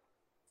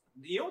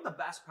you know what the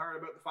best part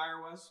about the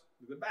fire was?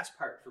 The best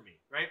part for me,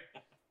 right?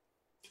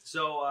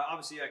 So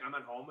obviously, like I'm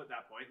at home at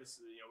that point. This,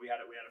 we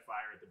had a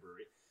fire at the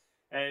brewery,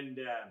 and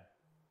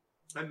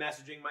I'm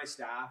messaging my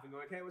staff and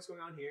going, "Okay, what's going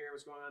on here?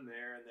 What's going on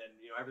there?" And then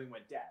everything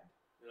went dead,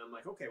 and I'm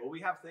like, "Okay, well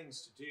we have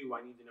things to do.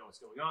 I need to know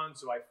what's going on."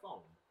 So I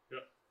phone.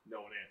 Yeah.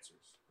 No one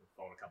answers. I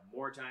phone a couple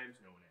more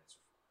times. No one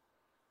answers.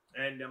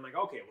 And I'm like,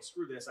 "Okay, well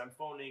screw this. I'm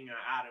phoning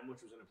Adam,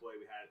 which was an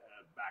employee we had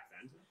back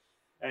then."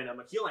 And I'm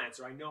like, he'll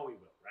answer. I know he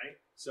will, right?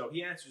 So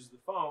he answers the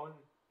phone,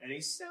 and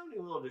he's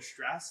sounding a little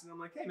distressed. And I'm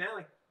like, hey, man,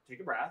 like,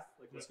 take a breath.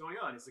 Like, what's going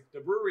on? He's like,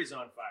 the brewery's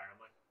on fire. I'm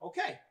like,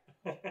 okay.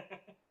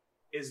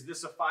 Is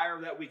this a fire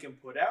that we can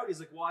put out? He's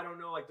like, well, I don't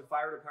know. Like, the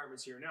fire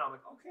department's here now. I'm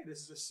like, okay, this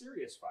is a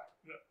serious fire.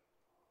 Yeah.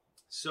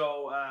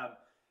 So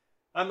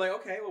I'm like,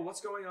 okay, well,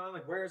 what's going on?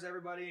 Like, where's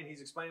everybody? And he's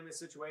explaining the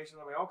situation.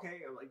 I'm like,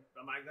 okay. I'm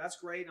like, that's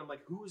great. I'm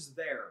like, who's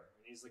there?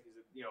 And he's like,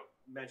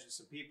 mentioned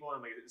some people.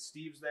 I'm like,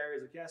 Steve's there.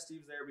 He's like, yeah,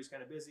 Steve's there, but he's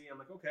kind of busy. I'm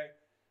like, okay.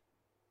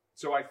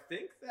 So I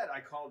think that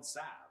I called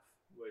Sav,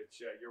 which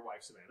your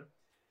wife, Savannah.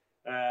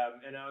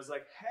 And I was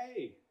like,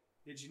 hey,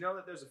 did you know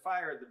that there's a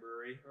fire at the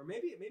brewery? Or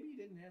maybe you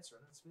didn't answer.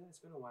 It's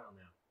been a while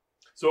now.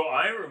 So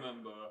I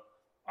remember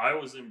I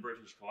was in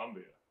British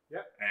Columbia.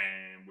 Yep.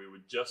 And we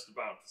were just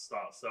about to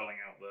start selling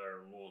out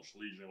there and launch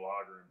Legion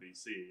Lager in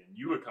BC. And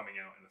you were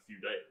coming out in a few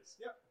days.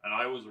 Yep. And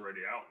I was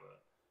already out there.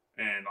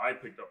 And I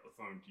picked up the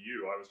phone to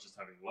you. I was just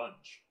having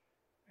lunch.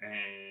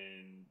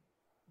 And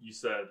you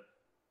said,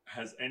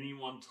 has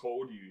anyone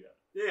told you yet?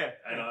 Yeah.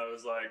 And I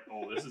was like,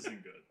 oh, this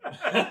isn't good.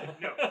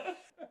 No.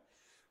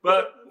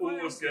 But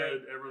all was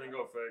good. Everything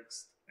got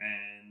fixed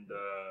and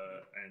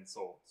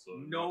sold. So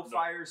no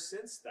fires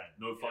since then.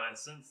 No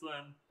fires since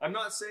then. I'm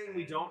not saying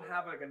we don't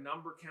have like a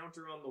number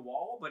counter on the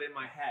wall, but in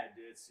my head,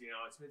 it's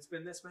it's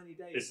been this many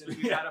days since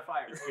we've had a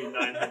fire. It's been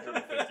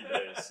 950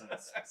 days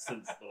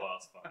since the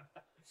last fire.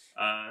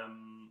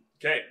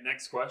 Okay,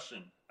 next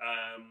question.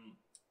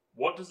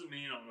 What does it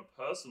mean on a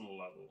personal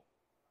level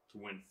to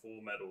win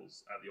 4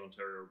 medals at the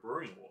Ontario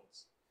Brewing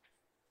Awards?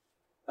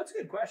 That's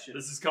a good question.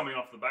 This is coming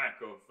off the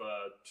back of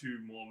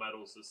 2 more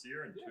medals this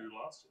year and 2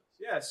 last year.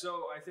 Yeah,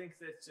 so I think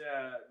that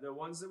the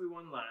ones that we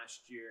won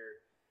last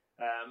year,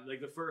 like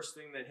the first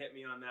thing that hit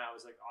me on that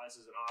was like, oh, this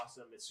is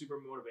awesome. It's super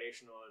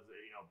motivational.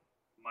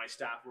 My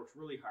staff works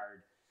really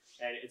hard,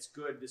 and it's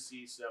good to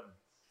see some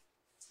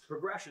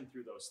progression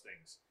through those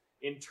things.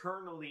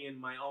 Internally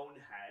in my own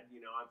head,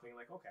 I'm thinking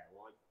like, okay,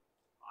 well,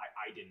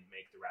 I didn't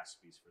make the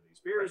recipes for these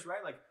beers,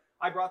 right? Like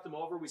I brought them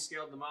over, we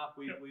scaled them up,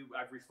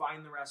 I've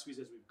refined the recipes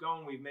as we've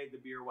gone, we've made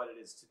the beer what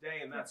it is today,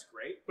 and that's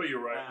great. But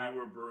you're right, we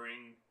were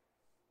brewing,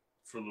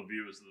 for the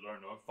viewers that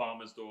don't know,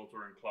 Farmer's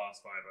Daughter and Class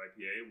 5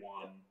 IPA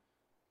won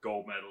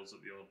gold medals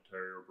at the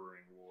Ontario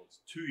Brewing Awards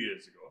 2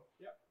 years ago.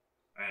 Yep.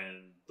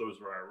 And those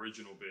were our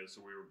original beers,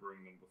 so we were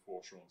brewing them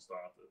before Sean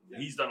started.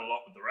 Yep. He's done a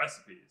lot with the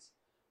recipes.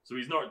 So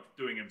he's not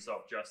doing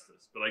himself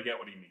justice, but I get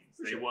what he means.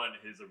 For They sure. want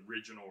his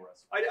original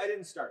recipe. I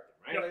didn't start them,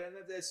 right? Yeah.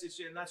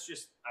 And that's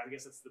just, I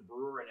guess that's the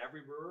brewer and every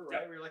brewer,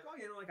 right? Yeah. Where you're like, oh,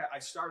 like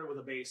I started with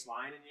a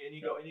baseline, and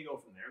you go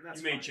from there, and that's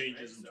You made fine,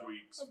 changes right? and So,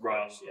 tweaks of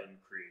rather course, yeah. than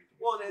creating.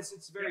 Well, and it's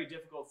a very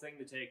difficult thing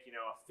to take,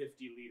 a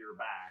 50-liter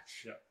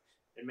batch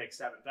and make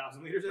 7,000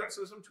 liters. Right.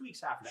 So some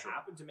tweaks have to Sure.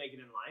 happen to make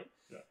it in line.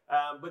 Yeah.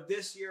 But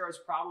this year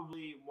is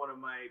probably one of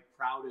my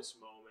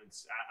proudest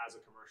moments as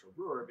a commercial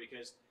brewer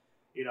because,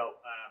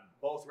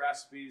 both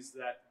recipes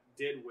that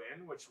did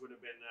win, which would have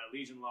been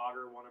Legion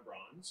Lager won a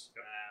bronze,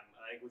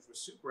 I think, which was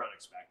super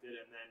unexpected,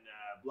 and then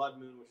Blood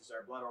Moon, which is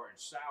our blood orange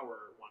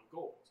sour, won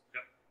gold.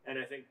 Yep. And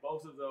I think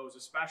both of those,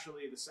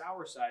 especially the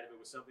sour side of it,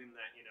 was something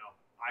that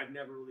I've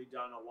never really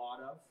done a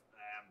lot of.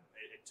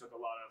 It took a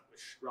lot of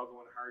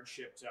struggle and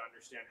hardship to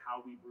understand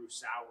how we brew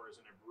sours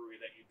in a brewery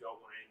that you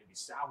don't want anything to be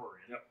sour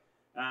in. Yep.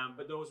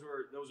 But those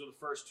were the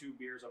first two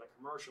beers on a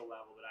commercial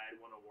level that I had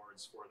won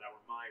awards for. That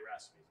were my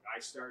recipes.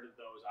 I started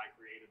those, I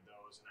created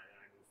those, and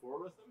I moved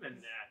forward with them.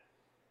 And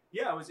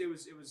it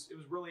was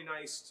really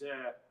nice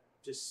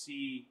to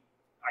see,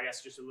 I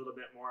guess, just a little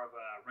bit more of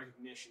a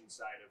recognition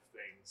side of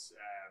things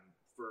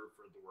for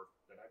the work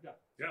that I've done.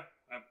 Yeah,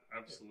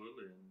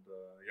 absolutely, and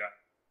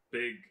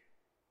big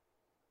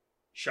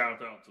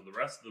shout out to the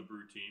rest of the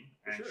brew team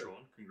and sure.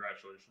 Sean.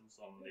 Congratulations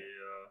on the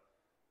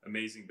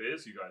amazing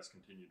beers you guys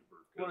continue to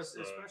brew. Well,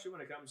 especially when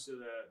it comes to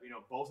the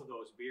both of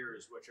those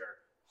beers, which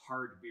are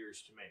hard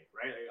beers to make,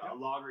 right? A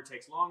lager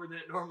takes longer than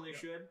it normally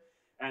should,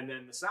 and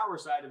then the sour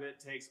side of it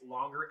takes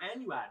longer,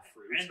 and you add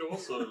fruit, and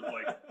also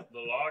like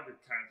the lager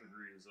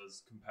category is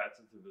as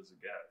competitive as it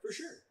gets for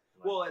sure.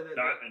 Like,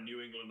 that and New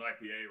England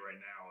IPA right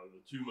now are the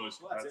two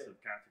most competitive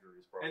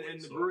categories, probably. And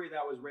the brewery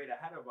that was right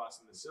ahead of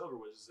us in the silver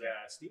was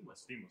Steam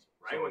Whistle. Steam Whistle,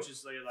 right? So which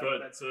is like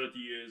that's 30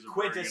 years of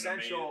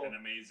quintessential, an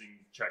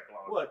amazing Czech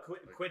lager. Well,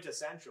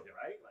 quintessential,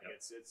 right? Like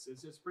it's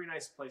a pretty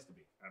nice place to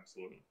be.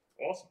 Absolutely,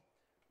 awesome.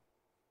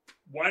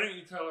 Why don't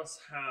you tell us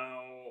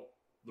how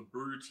the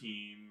brew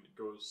team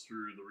goes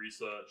through the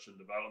research and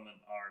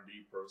development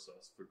R&D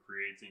process for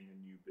creating a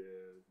new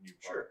beer, new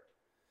product? Sure.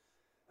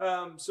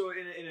 So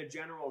in a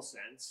general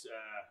sense,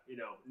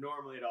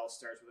 normally it all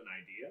starts with an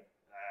idea.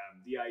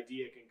 The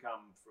idea can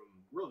come from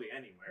really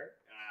anywhere.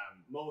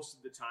 Most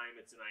of the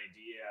time it's an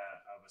idea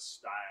of a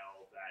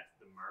style that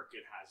the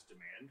market has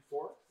demand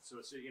for. So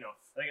it's, I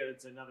think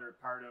it's another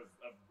part of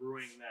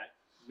brewing that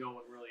no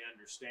one really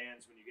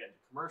understands when you get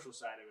into the commercial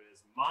side of it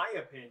is my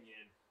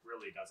opinion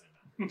really doesn't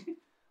matter.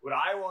 What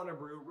I want to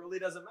brew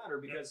really doesn't matter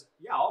because,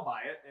 I'll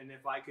buy it. And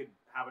if I could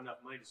have enough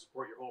money to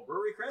support your whole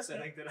brewery, Chris, I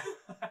think that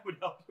I would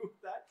help you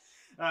with that.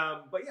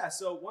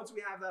 So once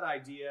we have that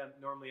idea,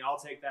 normally I'll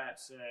take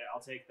that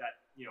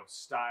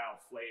style,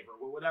 flavor,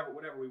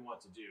 whatever we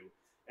want to do.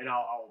 And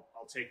I'll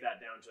take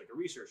that down to like a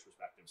research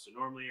perspective. So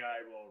normally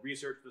I will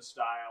research the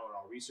style or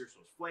I'll research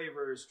those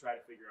flavors, try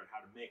to figure out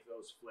how to make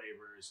those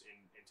flavors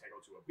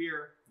integral to a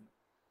beer.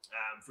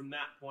 From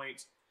that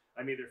point,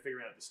 I'm either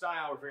figuring out the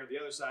style or figuring out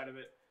the other side of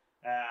it.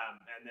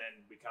 And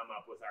then we come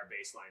up with our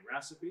baseline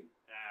recipe.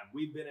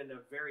 We've been in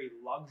a very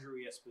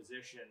luxurious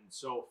position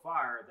so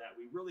far that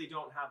we really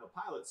don't have a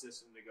pilot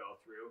system to go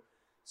through.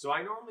 So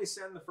I normally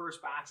send the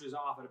first batches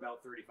off at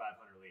about 3,500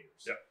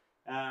 liters.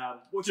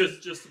 Yeah. Which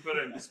just to put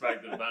it in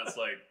perspective, that's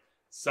like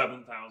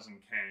 7,000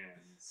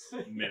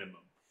 cans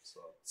minimum.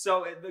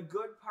 So the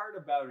good part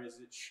about it is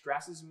it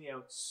stresses me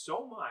out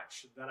so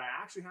much that I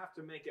actually have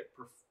to make it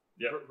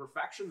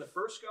perfection the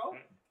first go,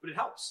 but it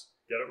helps.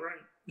 Get it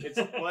right.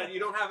 Well, you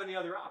don't have any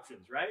other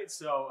options, right?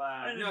 So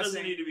and it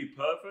doesn't need to be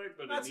perfect,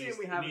 but it needs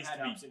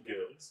to be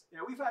good. Yeah,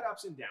 we've had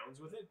ups and downs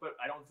with it, but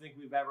I don't think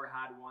we've ever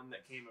had one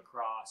that came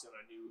across on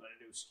a new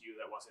SKU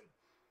that wasn't.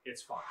 It's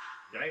fine,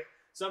 right?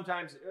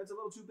 Sometimes it's a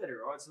little too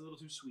bitter, or it's a little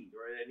too sweet,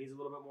 or it needs a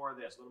little bit more of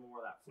this, a little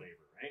more of that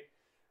flavor, right?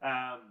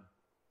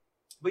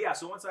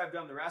 So once I've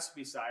done the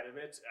recipe side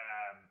of it,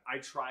 I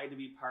try to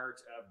be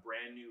part of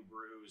brand new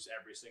brews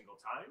every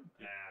single time.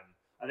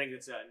 I think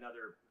it's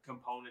another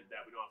component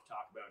that we don't have to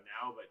talk about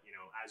now, but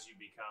as you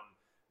become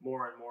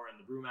more and more in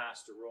the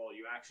brewmaster role,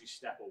 you actually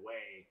step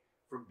away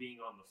from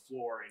being on the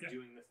floor and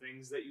doing the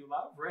things that you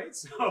love, right?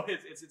 So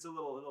it's a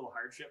little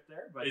hardship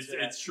there, but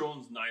it's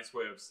Sean's nice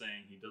way of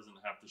saying he doesn't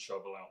have to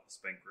shovel out the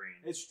spent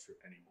grain. It's true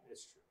anymore.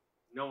 It's true.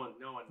 No one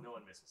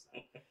misses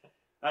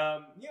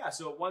that.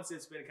 So once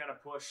it's been kind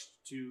of pushed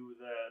to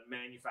the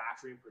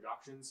manufacturing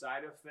production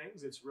side of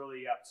things, it's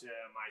really up to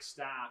my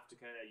staff to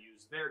kind of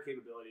use their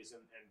capabilities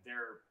and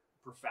their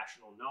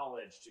professional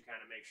knowledge to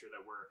kind of make sure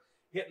that we're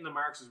hitting the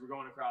marks as we're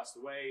going across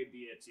the way,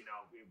 be it,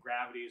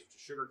 gravities, which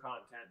is sugar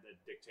content that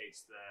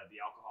dictates the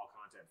alcohol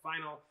content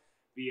final,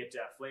 be it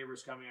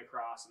flavors coming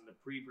across in the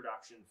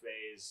pre-production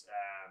phase,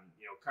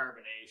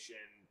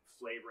 carbonation,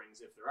 flavorings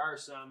if there are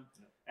some,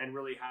 and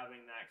really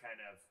having that kind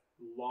of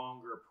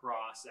longer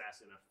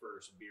process in a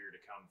first beer to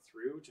come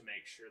through to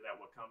make sure that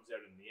what comes out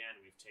in the end,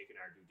 we've taken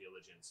our due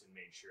diligence and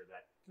made sure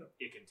that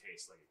it can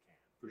taste like it can.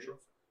 For sure.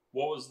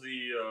 What was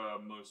the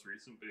most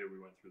recent beer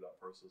we went through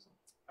that process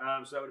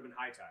on? So that would have been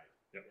High Tide.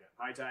 Yep. Yeah.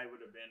 High Tide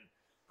would have been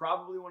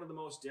probably one of the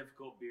most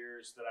difficult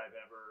beers that I've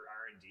ever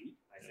R&D'd.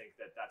 I think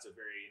that's a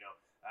very,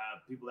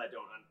 people that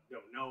don't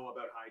know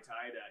about High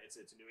Tide, it's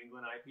a New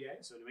England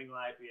IPA. So New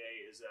England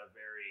IPA is a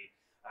very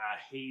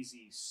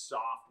hazy,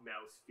 soft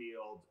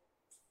mouthfeel,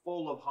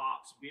 full of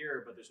hops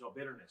beer, but there's no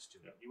bitterness to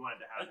it. You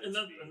wanted to have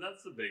and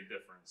that's the big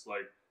difference.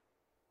 Like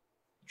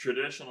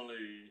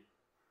traditionally,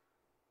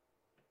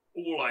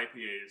 all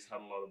IPAs had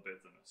a lot of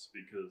bitterness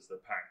because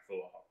they're packed full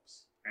of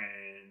hops.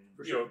 And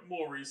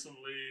more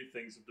recently,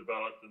 things have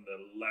developed and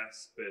they're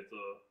less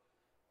bitter,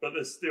 but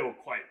they're still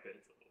quite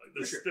bitter. Like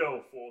there's still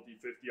 40,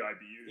 50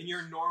 IBUs. In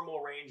your normal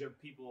range of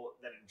people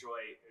that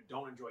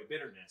don't enjoy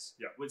bitterness,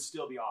 would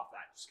still be off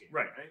that scale,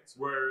 right?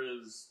 So,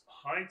 whereas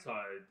High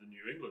Tide, the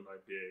New England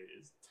IPA,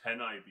 is 10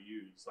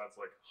 IBUs.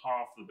 That's like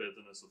half the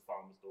bitterness of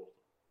Farmer's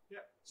Daughter.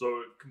 Yeah.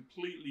 So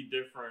completely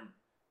different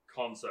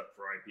concept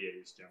for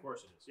IPAs, generally. Of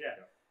course it is. Yeah.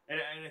 And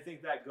I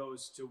think that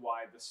goes to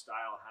why the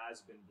style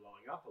has been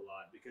blowing up a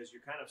lot, because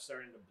you're kind of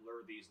starting to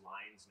blur these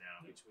lines now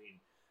between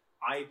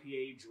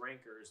IPA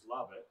drinkers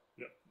love it,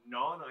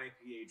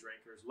 non-IPA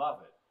drinkers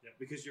love it,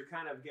 because you're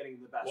kind of getting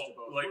the best of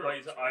both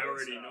worlds. I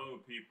already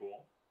know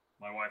people,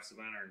 my wife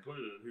Savannah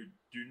included, who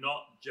do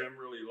not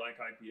generally like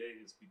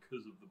IPAs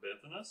because of the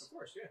bitterness. Of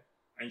course, yeah.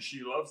 And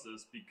she loves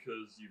this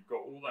because you've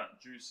got all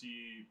that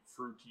juicy,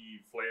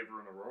 fruity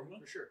flavor and aroma.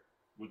 For sure.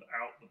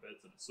 Without the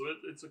bitterness. So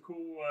it's a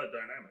cool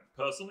dynamic.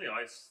 Personally,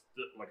 I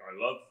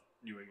love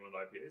New England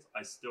IPAs.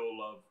 I still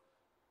love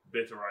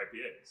bitter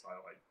IPAs. I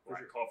like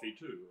black coffee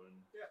too, and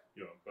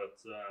but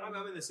I'm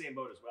in the same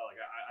boat as well.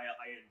 Like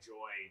I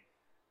enjoy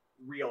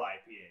real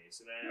IPAs,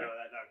 and I know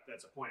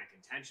that's a point of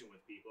contention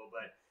with people,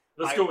 but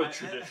let's go with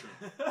tradition.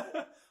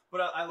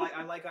 But I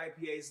like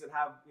IPAs that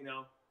have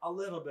a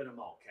little bit of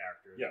malt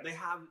character. Yeah. They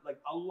have like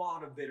a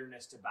lot of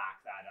bitterness to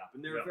back that up,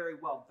 and they're very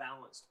well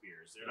balanced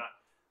beers.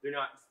 They're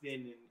not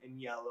thin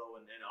and yellow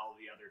and all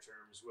the other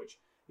terms,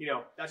 which,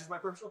 that's just my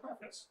personal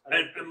preference.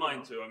 And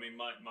mine too. I mean,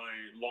 my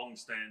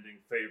long-standing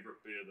favorite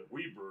beer that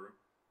we brew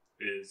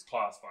is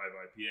Class 5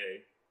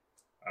 IPA.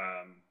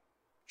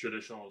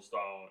 Traditional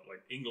style,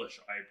 like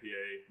English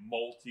IPA,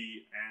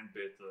 malty and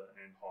bitter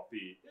and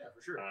hoppy. Yeah,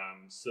 for sure.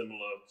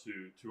 Similar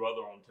to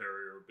other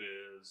Ontario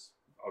beers.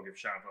 I'll give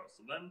shout-outs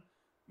to them.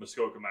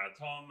 Muskoka Mad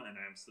Tom and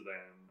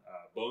Amsterdam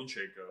Bone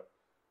Shaker.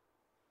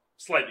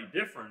 Slightly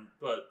different,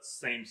 but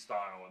same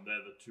style, and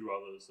they're the two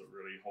others that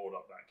really hold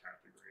up that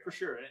category. For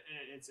sure,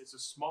 and it's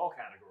a small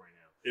category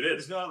now. It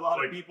is. There's not a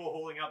lot of people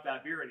holding up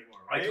that beer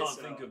anymore. Right? I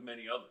can't think of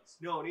many others.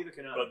 No, neither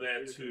can I. But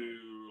they're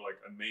two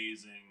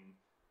amazing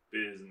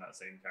beers in that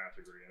same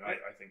category, and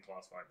I think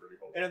Class 5 really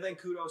holds. And I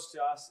think kudos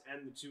to us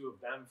and the two of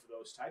them for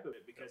those type of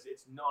it, because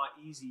it's not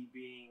easy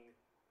being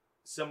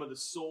some of the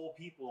sole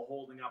people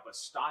holding up a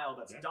style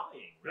that's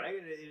dying, right?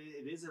 And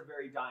it is a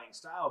very dying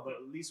style, but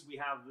at least we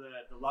have the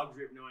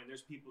luxury of knowing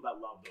there's people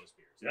that love those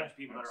beers. There's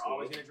people that are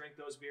always going to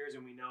drink those beers,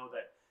 and we know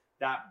that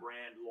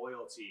brand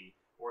loyalty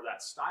or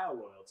that style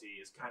loyalty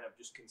is kind of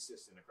just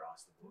consistent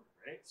across the board,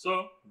 right?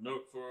 So,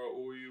 note for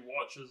all you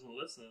watchers and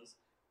listeners,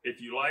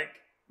 if you like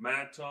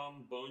Mad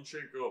Tom, Bone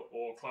Shaker,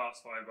 or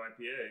Class 5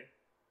 IPA,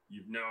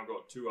 you've now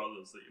got two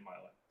others that you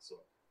might like.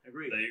 So,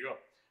 agreed. There you go.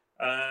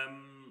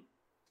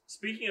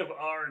 Speaking of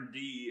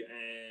R&D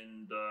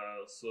and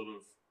sort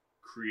of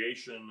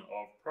creation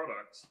of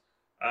products,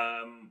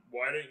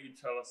 why don't you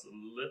tell us a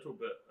little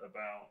bit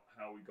about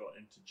how we got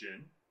into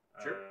gin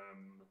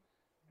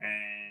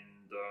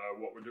and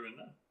what we're doing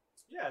there?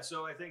 Yeah,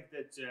 so I think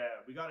that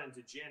we got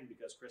into gin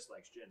because Chris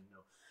likes gin.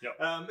 No. Yep.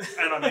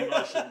 And I'm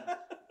English, and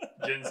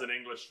gin's an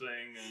English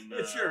thing. And,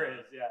 it sure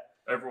is, yeah.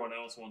 Everyone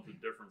else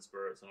wanted different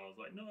spirits, and I was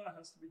like, no, it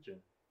has to be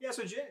gin. Yeah,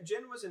 so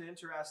gin was an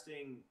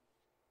interesting,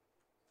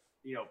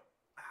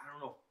 I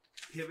don't know,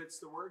 pivot's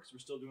the word because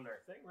we're still doing our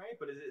thing, right?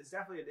 But it's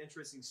definitely an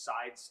interesting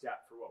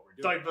sidestep for what we're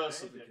doing.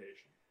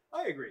 Diversification.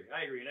 Right? I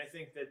agree. And I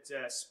think that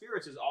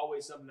spirits is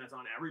always something that's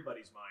on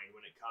everybody's mind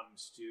when it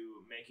comes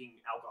to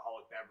making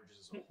alcoholic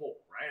beverages as a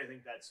whole, right? I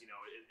think that's,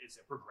 it's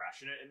a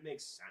progression. It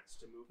makes sense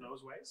to move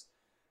those ways.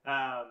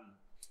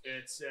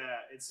 It's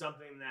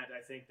something that I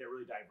think that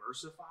really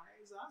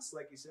diversifies us,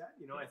 like you said.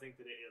 I think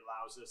that it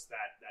allows us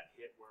that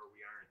hit where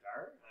we aren't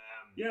there.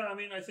 Yeah, I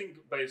mean, I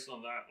think based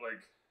on that,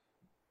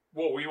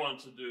 what we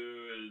want to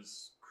do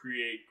is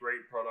create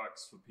great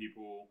products for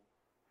people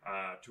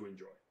to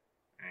enjoy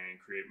and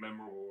create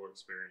memorable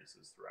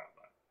experiences throughout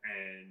that.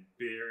 And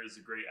beer is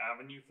a great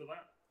avenue for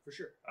that. For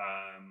sure.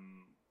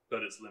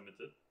 But it's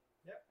limited.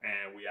 Yeah.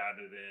 And we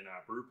added in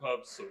our brew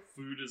pubs, so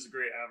food is a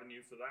great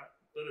avenue for that,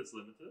 but it's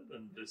limited.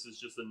 And this is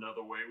just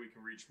another way we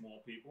can reach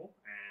more people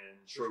and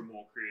show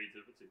more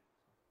creativity.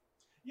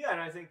 Yeah,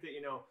 and I think that,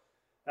 it'll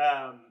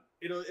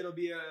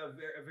be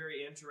a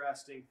very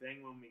interesting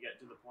thing when we get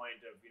to the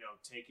point of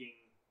taking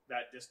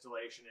that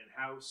distillation in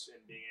house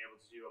and being able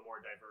to do a more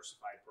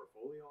diversified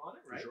portfolio on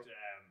it, right? Sure.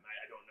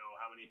 I don't know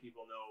how many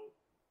people know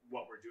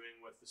what we're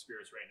doing with the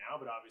spirits right now,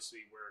 but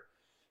obviously we're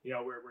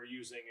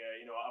using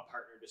a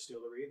partner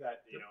distillery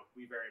that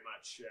we very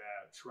much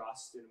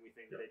trust, and we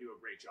think that they do a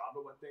great job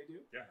at what they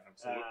do. Yeah,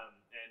 absolutely.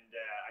 And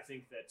I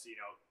think that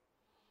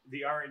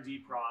the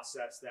R&D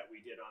process that we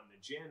did on the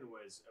gin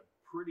was a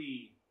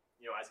pretty,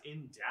 as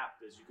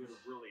in-depth as you could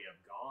have really have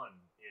gone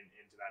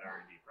into that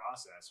R&D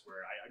process,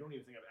 where I don't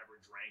even think I've ever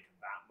drank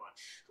that much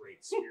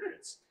straight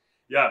spirits.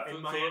 Yeah,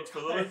 in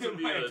for those of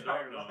you that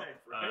don't know,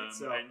 life, right?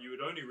 and you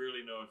would only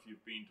really know if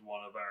you've been to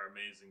one of our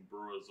amazing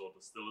brewers or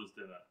distillers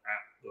dinner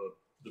at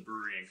the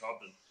brewery in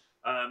Cobden.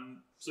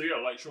 So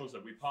yeah, like Sean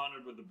said, we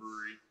partnered with a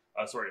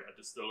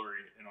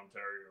distillery in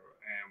Ontario,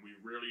 and we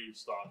really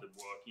started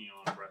working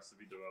on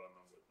recipe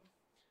development with them.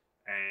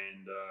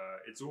 And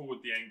it's all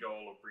with the end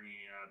goal of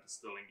bringing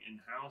distilling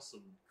in-house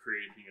and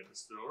creating a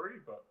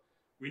distillery, but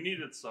we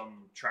needed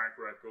some track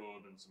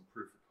record and some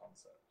proof of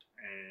concept.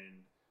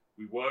 And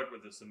we worked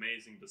with this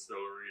amazing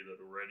distillery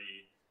that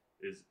already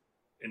is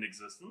in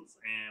existence,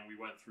 and we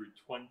went through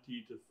 20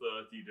 to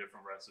 30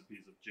 different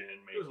recipes of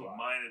gin, making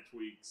minor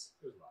tweaks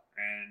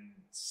and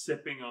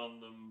sipping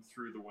on them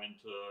through the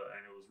winter.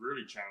 And it was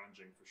really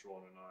challenging for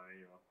Sean and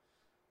I,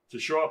 to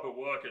show up at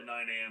work at 9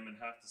 a.m. and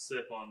have to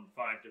sip on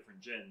 5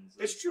 different gins.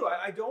 It's true.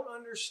 I don't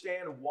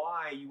understand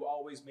why you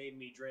always made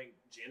me drink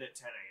gin at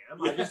 10 a.m.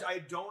 I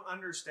don't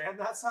understand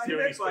that side of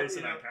it. But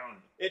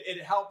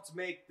it helped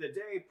make the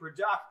day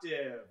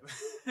productive.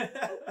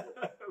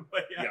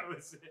 But yeah.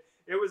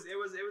 It was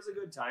a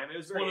good time. It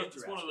was very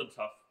interesting. It's one of the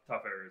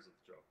tough areas of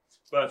the job.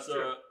 But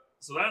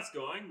so that's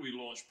going. We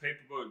launched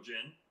Paperboat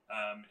Gin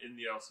in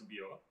the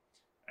LCBO,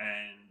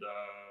 and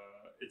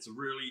it's a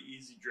really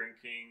easy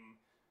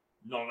drinking,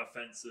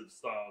 non-offensive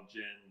style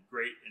gin,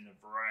 great in a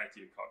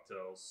variety of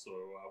cocktails. So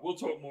we'll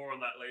talk more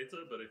on that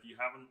later, but if you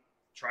haven't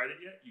tried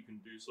it yet, you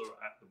can do so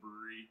at the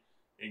brewery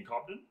in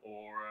Cobden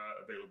or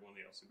available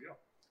in the LCBO.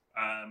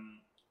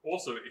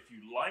 Also, if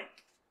you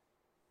like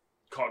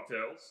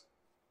cocktails,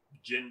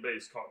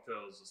 gin-based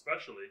cocktails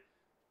especially,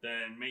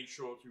 then make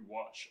sure to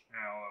watch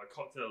our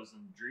Cocktails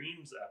and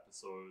Dreams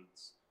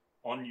episodes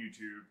on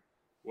YouTube,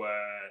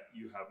 where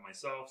you have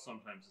myself,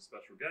 sometimes a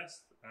special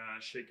guest,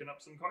 shaking up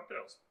some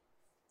cocktails.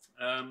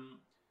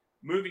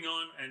 Moving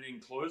on, and in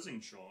closing,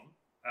 Sean,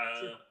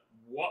 Sure.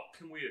 What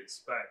can we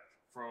expect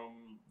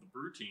from the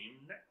brew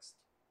team next?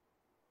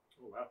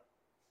 Oh, wow.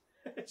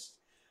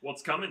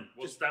 What's coming?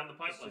 What's down the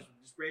pipeline?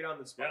 Just right on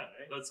the spot.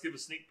 Yeah, let's give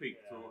a sneak peek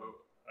for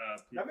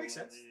people. That makes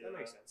sense. That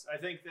makes sense. I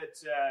think that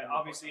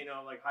obviously,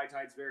 like High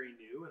Tide's very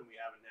new, and we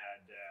haven't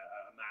had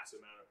a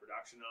massive amount of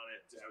production on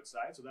it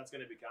outside, so that's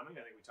going to be coming.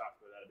 I think we talked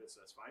about that a bit,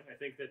 so that's fine. I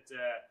think that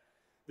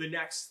the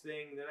next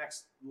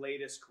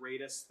latest,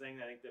 greatest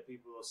thing I think that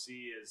people will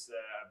see is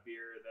a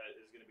beer that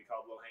is going to be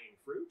called Low Hanging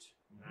Fruit.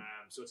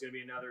 Mm-hmm. So it's going to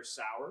be another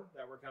sour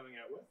that we're coming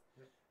out with.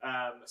 Yep.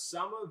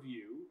 Some of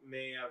you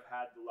may have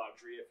had the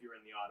luxury, if you're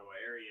in the Ottawa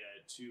area,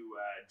 to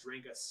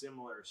drink a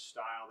similar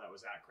style that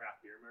was at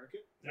Craft Beer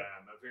Market. Yep.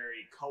 A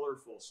very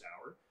colorful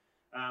sour.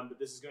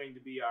 But this is going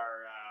to be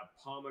our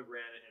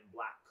pomegranate and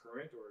black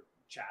currant, or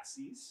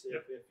chassis,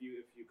 yep, if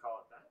you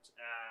call it that,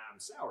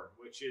 sour,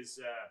 which is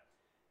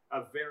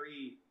a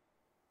very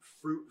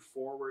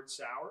fruit-forward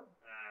sour.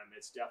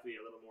 It's definitely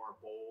a little more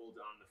bold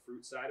on the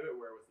fruit side of it,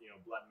 where with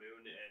Blood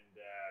Moon and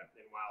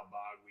Wild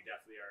Bog, we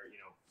definitely are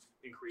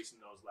increasing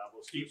those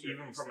levels.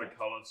 Even from a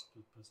color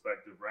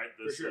perspective, right?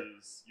 This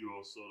is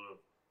your sort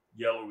of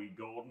yellowy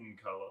golden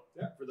color.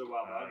 Yeah, for the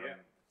Wild Bog.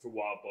 For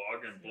Wild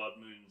Bog, and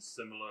Blood Moon's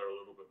similar, a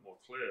little bit more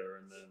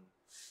clear, and then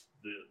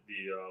the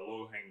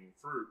low-hanging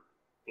fruit,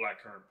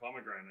 blackcurrant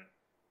pomegranate,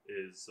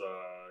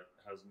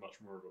 has much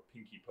more of a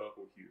pinky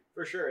purple hue.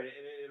 For sure, and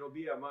it'll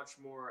be a much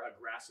more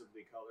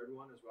aggressively colored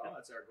one as well. Yeah.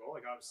 That's our goal.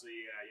 Like, obviously,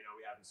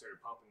 we haven't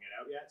started pumping it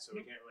out yet, so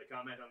we can't really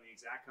comment on the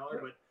exact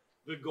color, but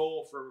the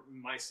goal for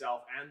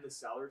myself and the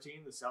cellar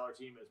team is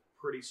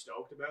pretty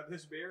stoked about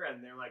this beer,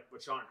 and they're like,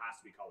 but Sean, it has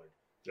to be colored.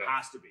 It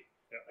has to be.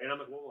 Yeah. And I'm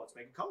like, well, let's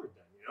make it colored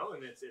then,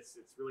 and it's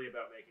really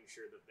about making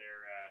sure that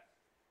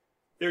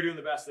they're doing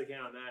the best they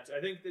can on that. I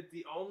think that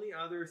the only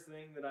other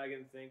thing that I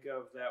can think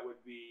of that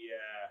would be,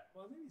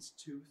 maybe it's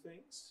 2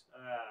 things.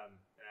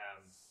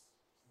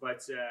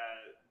 But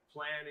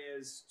plan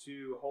is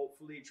to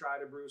hopefully try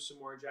to brew some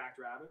more Jack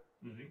Rabbit.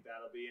 Mm-hmm. I think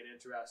that'll be an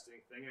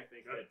interesting thing. I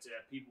think that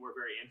people were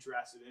very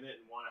interested in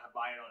it and want to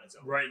buy it on its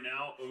own. Right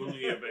now,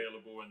 only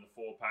available in the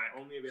 4-pack.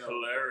 Only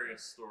available.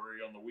 Hilarious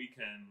story. On the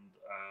weekend,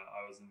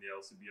 I was in the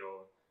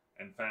LCBO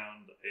and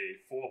found a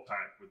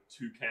 4-pack with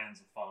 2 cans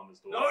of Farmer's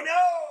Daughter. Oh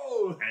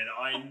no! And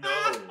I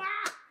know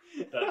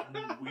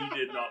that we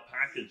did not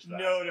package that.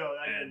 No,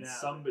 that didn't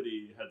happen.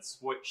 Somebody had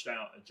switched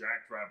out a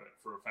Jack Rabbit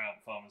for a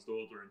Farmer's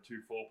Daughter and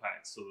 2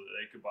 4-packs so that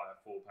they could buy a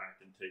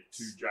 4-pack and take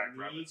 2 Jack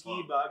Rabbits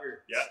home. Sneaky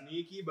bugger. Yeah.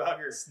 Sneaky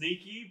bugger.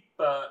 Sneaky,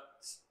 but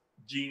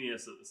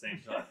genius at the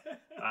same time.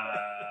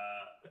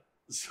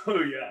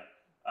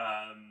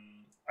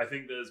 I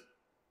think there's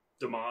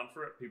demand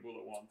for it, people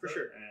that want it. For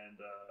sure. And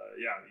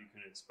you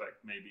can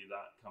expect maybe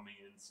that coming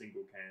in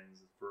single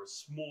cans for a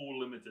small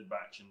limited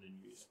batch in the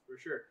new year. For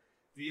sure.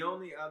 The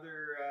only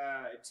other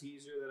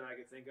teaser that I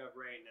can think of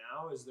right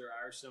now is there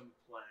are some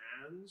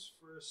plans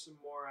for some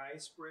more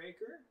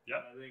Icebreaker.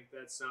 Yeah. I think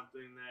that's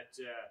something that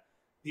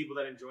people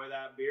that enjoy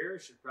that beer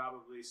should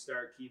probably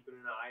start keeping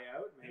an eye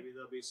out. Maybe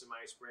there'll be some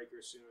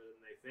icebreakers sooner than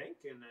they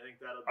think, and I think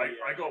that'll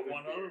be. I got good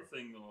one beer. other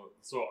thing though.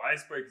 So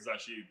icebreakers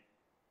actually.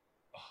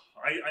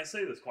 I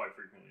say this quite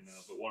frequently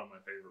now, but one of my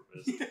favorite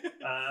beers.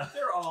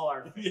 They're all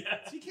our favorites. Yeah.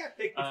 You can't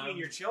pick between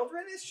your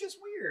children. It's just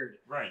weird.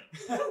 Right.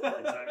 Exactly.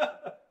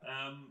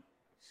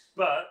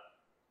 But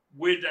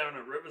we're down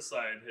at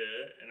Riverside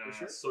here in a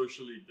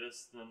socially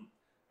distant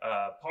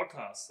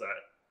podcast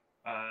set.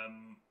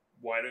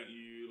 Why don't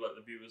you let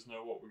the viewers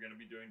know what we're going to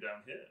be doing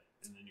down here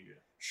in the new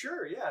year?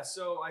 Sure, yeah.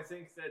 So I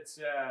think that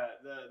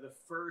the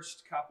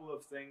first couple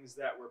of things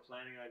that we're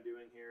planning on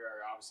doing here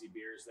are obviously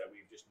beers that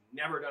we've just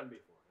never done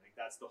before. I think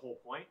that's the whole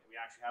point. We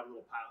actually have a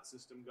little pilot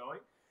system going.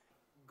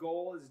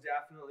 Goal is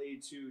definitely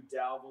to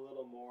delve a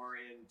little more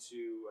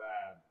into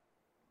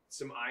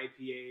some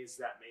IPAs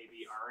that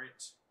maybe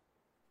aren't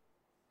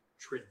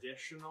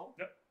traditional.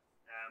 Yep.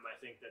 I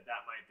think that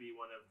might be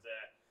one of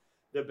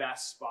the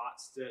best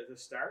spots to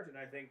start, and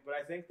I think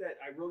that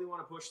I really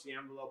want to push the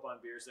envelope on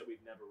beers that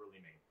we've never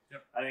really made.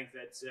 Yep. I think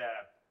that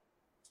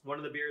one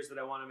of the beers that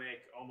I want to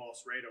make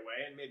almost right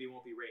away, and maybe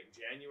won't be right in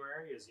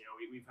January, is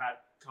we've had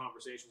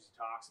conversations and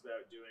talks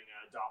about doing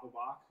a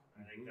Doppelbock.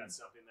 I think that's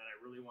something that I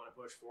really want to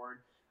push forward.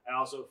 I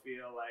also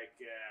feel like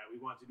we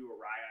want to do a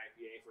rye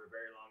IPA for a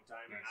very long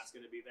time, and that's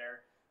going to be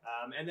there.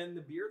 And then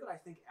the beer that I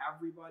think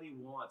everybody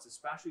wants,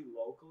 especially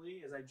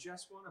locally, is I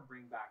just want to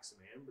bring back some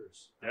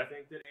ambers. Yeah. I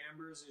think that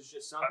ambers is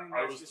just something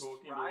I that's was just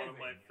talking thriving, to one of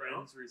my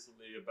friends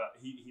recently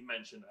about, he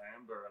mentioned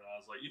amber, and I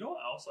was like, you know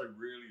what else I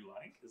really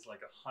like? Is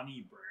like a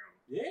honey brown.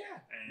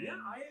 Yeah, And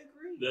I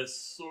agree. they're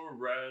so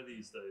rare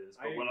these days.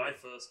 But when I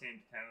agree. first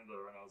came to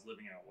Canada and I was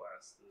living out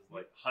west, it was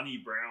like honey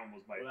brown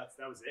was my Well,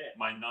 that was it.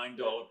 my $9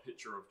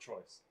 pitcher of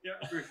choice.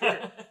 Yeah, for sure.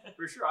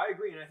 For sure, I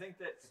agree, and I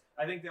think that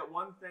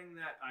one thing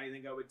that I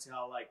think I would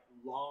tell like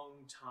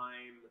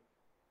long-time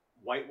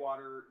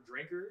whitewater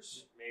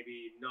drinkers,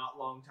 maybe not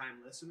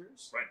long-time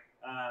listeners, Right.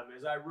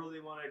 Is I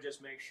really want to just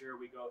make sure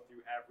we go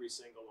through every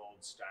single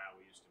old style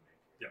we used to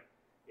make. Yeah.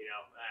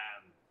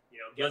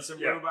 Get some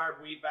rhubarb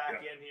wheat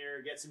back Yeah. in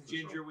here, get some For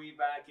ginger sure. wheat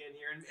back in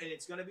here, and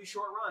it's going to be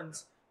short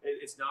runs.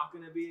 It's not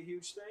going to be a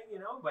huge thing,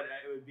 but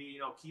it would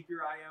be, keep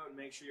your eye out and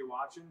make sure you're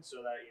watching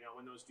so that,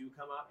 when those do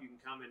come up, you can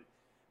come and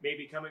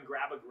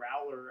grab a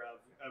growler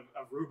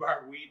of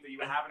rhubarb wheat that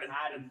you haven't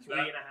had in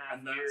 3.5 years.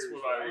 And that's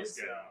what I was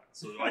getting at.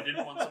 So I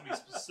didn't want something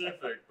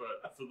specific,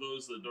 but for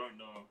those that don't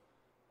know,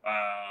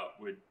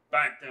 we're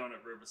back down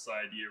at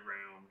Riverside year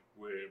round.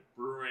 We're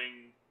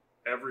brewing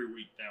every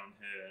week down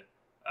here.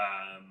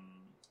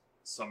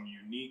 Some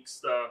unique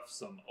stuff,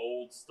 some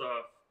old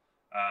stuff.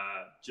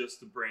 Just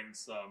to bring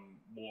some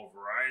more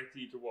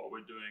variety to what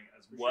we're doing,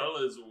 as well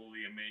as all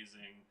the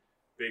amazing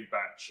big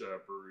batch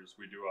brews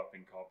we do up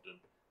in Cobden.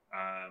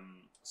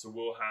 So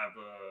we'll have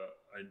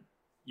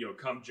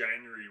come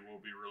January,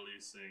 we'll be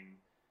releasing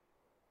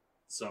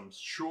some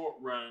short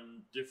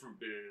run different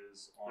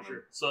beers on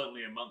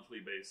certainly a monthly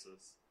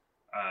basis,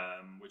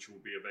 which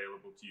will be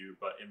available to you,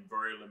 but in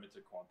very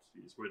limited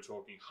quantities. We're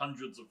talking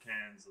hundreds of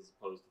cans as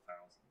opposed to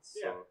thousands.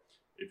 Yeah. So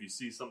if you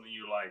see something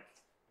you like,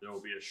 there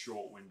will be a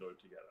short window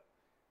to get it.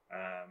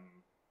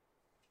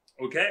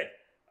 Okay.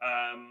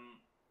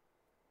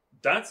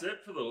 That's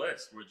it for the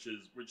list, which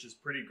is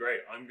pretty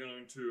great. I'm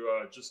going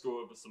to just go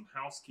over some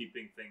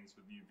housekeeping things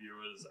with you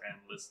viewers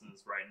and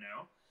listeners right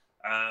now.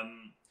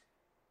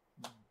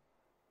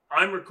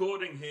 I'm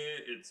recording here.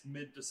 It's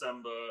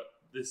mid-December.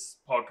 This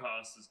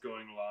podcast is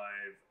going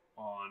live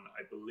on,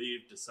 I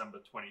believe, December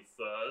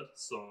 23rd.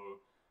 So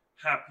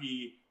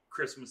happy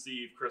Christmas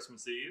Eve,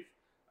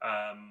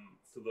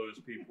 for those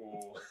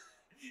people.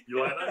 You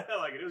like that? I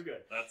like it. It was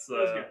good. That's it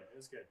was good. It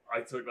was good.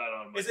 I took that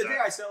on. It's a day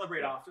I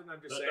celebrate often.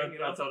 I'm just saying.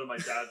 That's out of my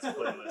dad's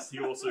playlist. He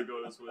also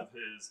goes with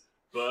his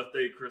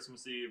birthday,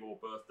 Christmas Eve, or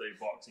birthday,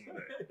 Boxing Day,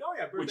 Oh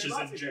yeah, birthday, which is in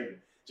Boxing June.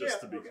 Day.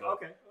 Just to be clear.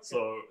 Okay.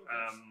 So,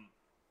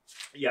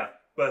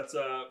 But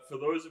for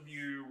those of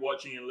you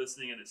watching and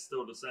listening, and it's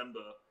still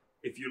December,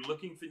 if you're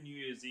looking for New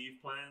Year's Eve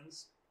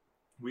plans,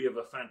 we have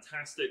a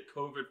fantastic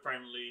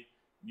COVID-friendly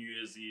New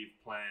Year's Eve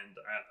planned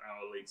at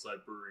our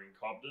Lakeside Brewery in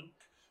Cobden.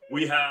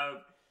 We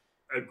have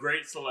a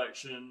great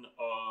selection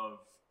of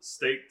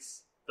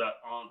steaks that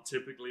aren't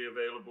typically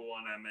available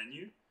on our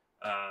menu.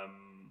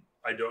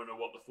 I don't know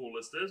what the full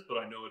list is, but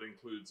I know it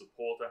includes a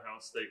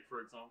porterhouse steak,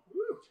 for example.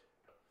 Woo.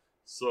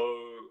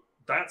 So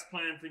that's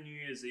planned for New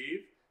Year's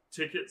Eve.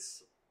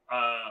 Tickets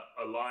are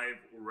live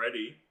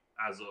already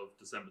as of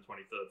December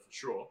 23rd for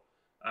sure.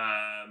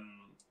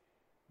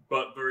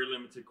 But very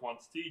limited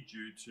quantity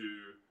due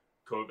to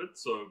COVID.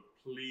 So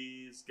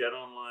please get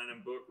online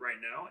and book right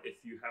now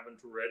if you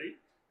haven't already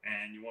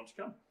and you want to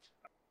come.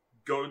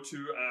 Go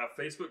to our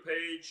Facebook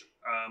page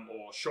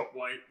or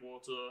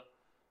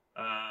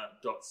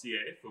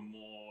shopwhitewater.ca for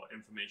more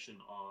information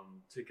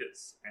on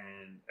tickets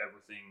and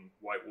everything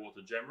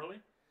Whitewater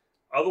generally.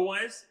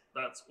 Otherwise,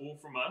 that's all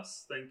from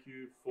us. Thank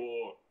you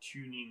for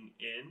tuning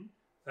in.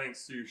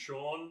 Thanks to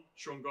Sean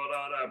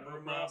Goddard, our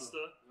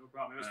brewmaster. No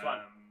problem. It was fun.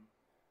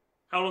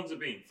 How long's it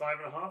been?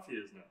 5.5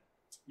 years now.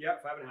 Yeah,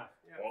 5.5.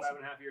 Yeah, Awesome.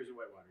 5.5 years of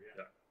Whitewater.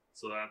 Yeah.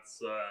 So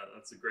that's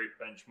a great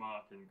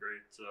benchmark and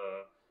great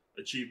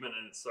achievement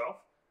in itself.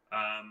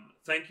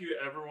 Thank you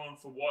everyone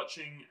for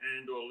watching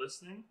and or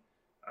listening.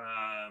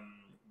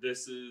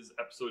 This is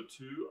episode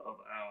 2 of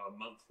our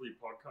monthly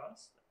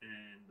podcast,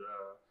 and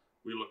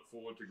we look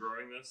forward to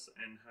growing this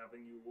and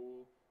having you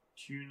all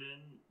tune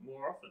in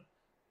more often.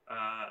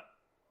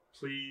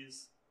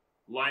 Please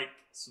like,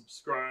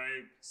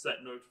 subscribe,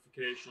 set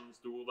notifications,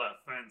 do all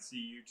that fancy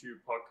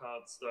YouTube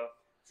podcast stuff.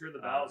 Sure, the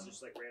bell's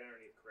just like right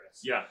underneath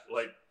Chris. Yeah,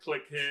 like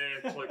click here,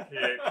 click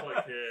here,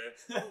 click here.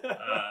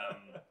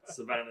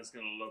 Savannah's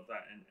going to love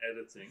that in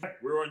editing.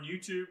 We're on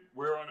YouTube,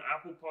 we're on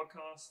Apple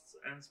Podcasts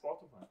and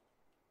Spotify.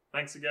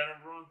 Thanks again,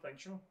 everyone.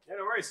 Thanks, Sean. Yeah,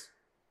 no worries.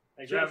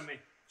 Thanks Cheers. for having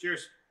me.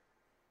 Cheers.